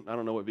vegan, I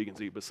don't know what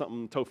vegans eat, but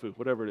something tofu,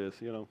 whatever it is,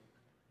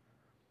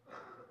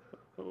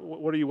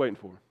 What are you waiting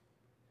for?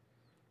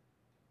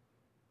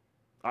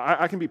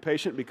 I can be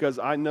patient because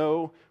I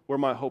know where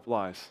my hope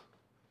lies.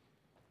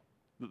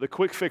 The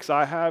quick fix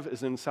I have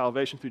is in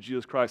salvation through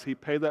Jesus Christ. He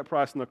paid that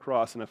price on the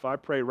cross, and if I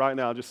pray right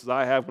now, just as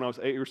I have when I was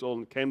 8 years old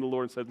and came to the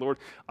Lord and said, Lord,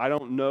 I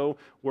don't know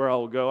where I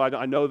will go.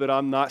 I know that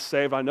I'm not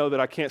saved. I know that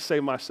I can't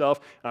save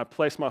myself, and I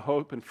place my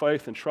hope and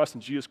faith and trust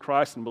in Jesus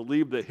Christ and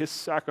believe that his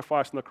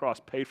sacrifice on the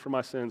cross paid for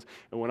my sins.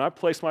 And when I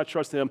place my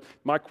trust in him,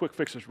 my quick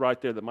fix is right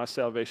there that my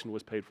salvation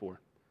was paid for.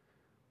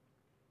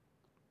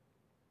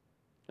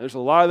 There's a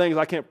lot of things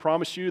I can't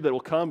promise you that will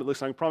come, but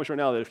listen, I can promise you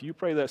right now that if you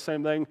pray that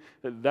same thing,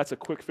 that's a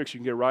quick fix you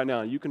can get right now,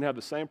 and you can have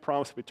the same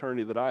promise of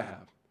eternity that I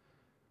have.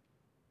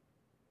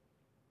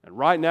 And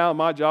right now,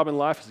 my job in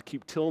life is to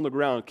keep tilling the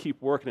ground and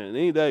keep working it. And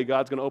any day,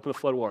 God's going to open the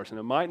floodwaters. And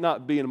it might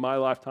not be in my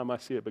lifetime I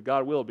see it, but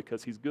God will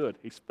because he's good,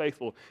 he's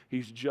faithful,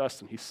 he's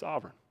just, and he's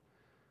sovereign.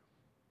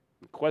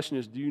 The question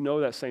is, do you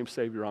know that same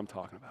Savior I'm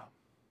talking about?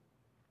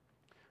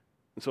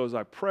 And so as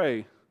I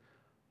pray,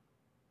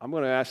 I'm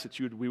going to ask that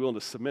you would be willing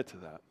to submit to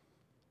that.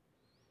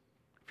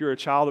 If you're a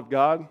child of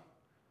God,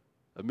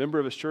 a member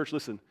of his church,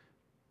 listen,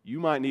 you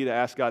might need to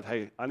ask God,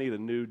 hey, I need a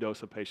new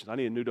dose of patience. I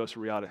need a new dose of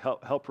reality.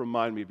 Help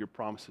remind me of your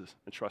promises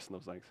and trust in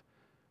those things.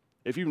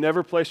 If you've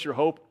never placed your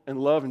hope and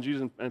love in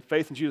Jesus and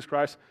faith in Jesus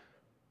Christ,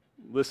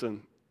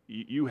 listen,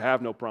 you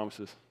have no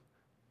promises.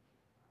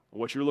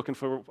 What you're looking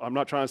for, I'm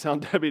not trying to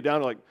sound Debbie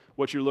down, like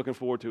what you're looking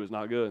forward to is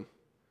not good.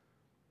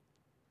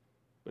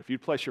 But if you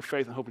place your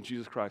faith and hope in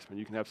Jesus Christ, man,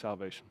 you can have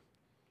salvation.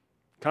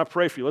 Can I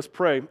pray for you? Let's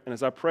pray. And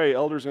as I pray,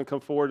 elders are going to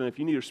come forward. And if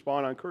you need to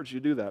respond, I encourage you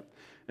to do that.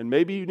 And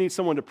maybe you need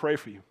someone to pray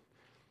for you.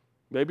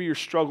 Maybe you're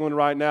struggling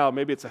right now.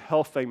 Maybe it's a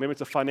health thing. Maybe it's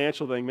a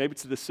financial thing. Maybe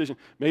it's a decision.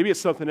 Maybe it's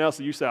something else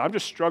that you say, I'm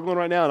just struggling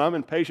right now and I'm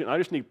impatient. I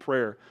just need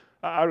prayer.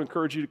 I would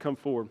encourage you to come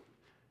forward.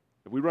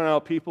 If we run out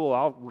of people,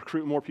 I'll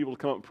recruit more people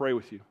to come up and pray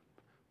with you.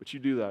 But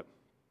you do that.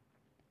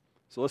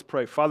 So let's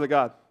pray. Father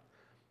God,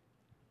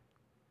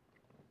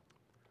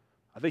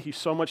 I thank you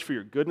so much for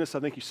your goodness. I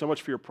thank you so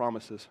much for your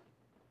promises.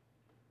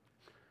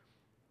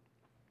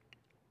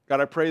 God,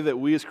 I pray that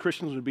we as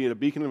Christians would be a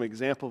beacon and an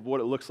example of what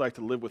it looks like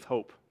to live with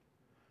hope,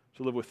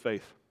 to live with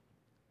faith.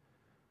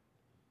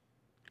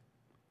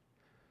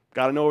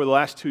 God, I know over the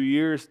last 2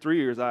 years, 3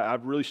 years,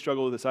 I've really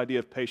struggled with this idea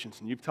of patience,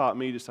 and you've taught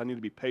me I need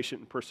to be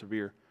patient and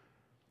persevere.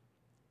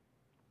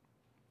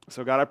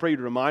 So God, I pray you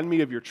to remind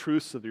me of your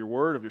truths, of your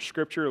word, of your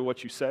scripture, of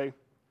what you say.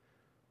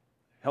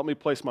 Help me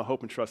place my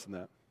hope and trust in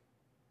that.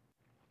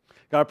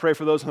 God, I pray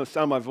for those on the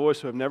sound of my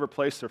voice who have never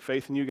placed their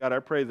faith in you. God, I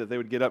pray that they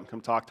would get up and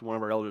come talk to one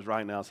of our elders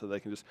right now so they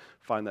can just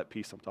find that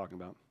peace I'm talking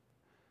about.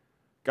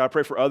 God, I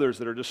pray for others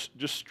that are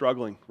just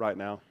struggling right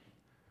now.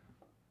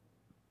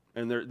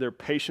 And their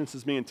patience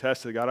is being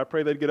tested. God, I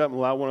pray they'd get up and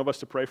allow one of us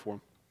to pray for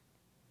them,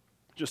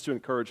 just to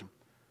encourage them.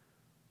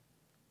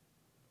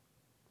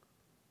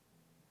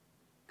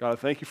 God, I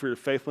thank you for your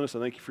faithfulness. I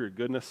thank you for your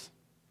goodness.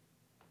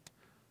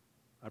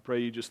 I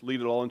pray you just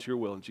lead it all into your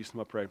will. In Jesus'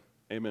 name I pray.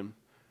 Amen.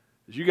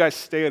 As you guys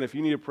stand, if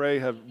you need to pray,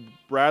 have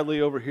Bradley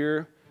over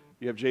here.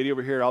 You have JD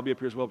over here. I'll be up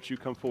here as well, but you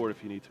come forward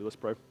if you need to. Let's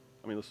pray.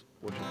 Let's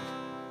worship.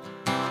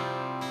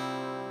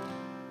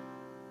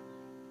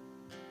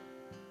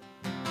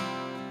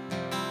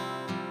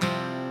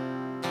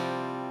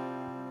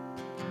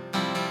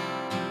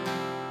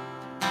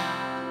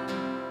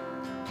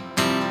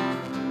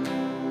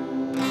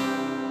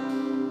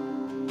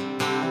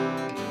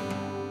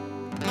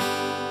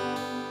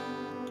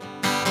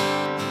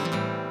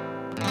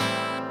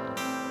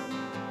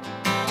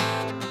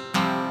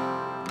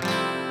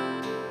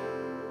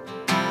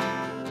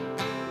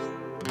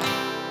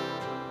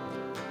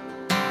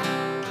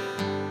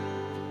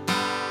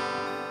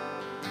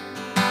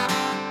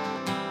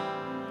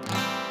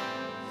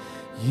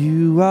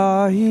 You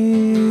are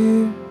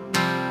here,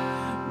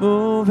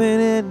 moving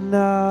in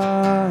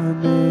our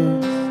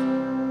midst.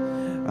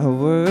 I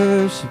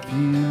worship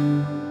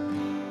you.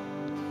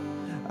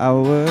 I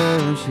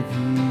worship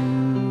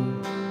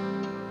you.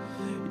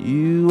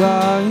 You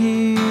are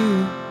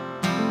here,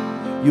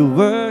 you're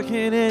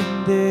working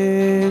in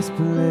this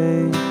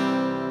place.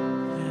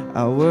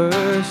 I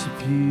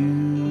worship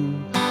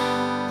you.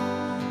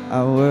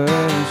 I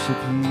worship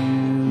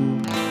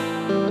you.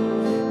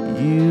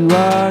 You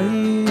are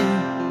here,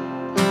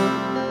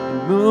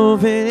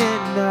 moving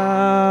in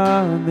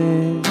our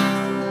midst.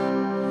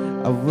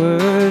 I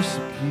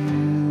worship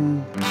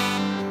you.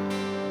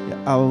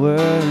 Yeah, I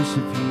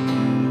worship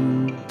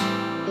you.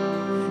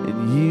 And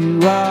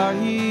you are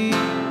here,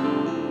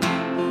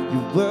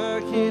 you're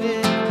working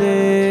in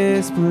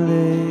this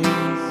place.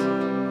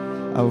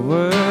 I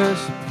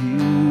worship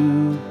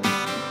you.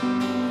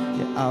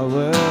 Yeah, I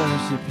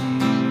worship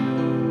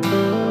you.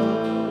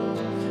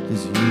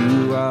 'Cause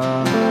You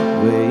are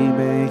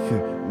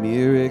waymaker,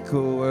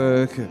 miracle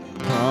worker,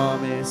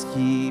 promise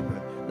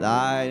keeper,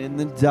 light in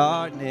the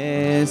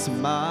darkness.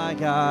 My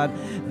God,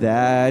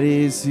 that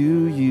is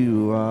who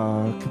you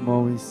are. Come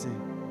on, we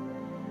sing.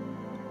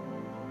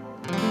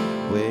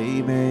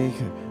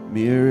 Waymaker,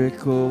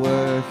 miracle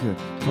worker,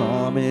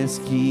 promise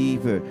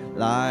keeper,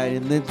 light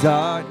in the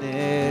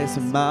darkness.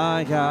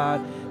 My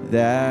God,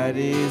 that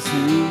is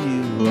who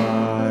you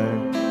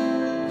are.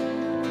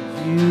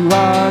 You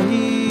are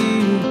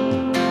here,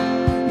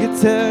 you're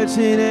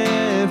touching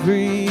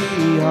every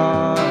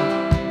heart.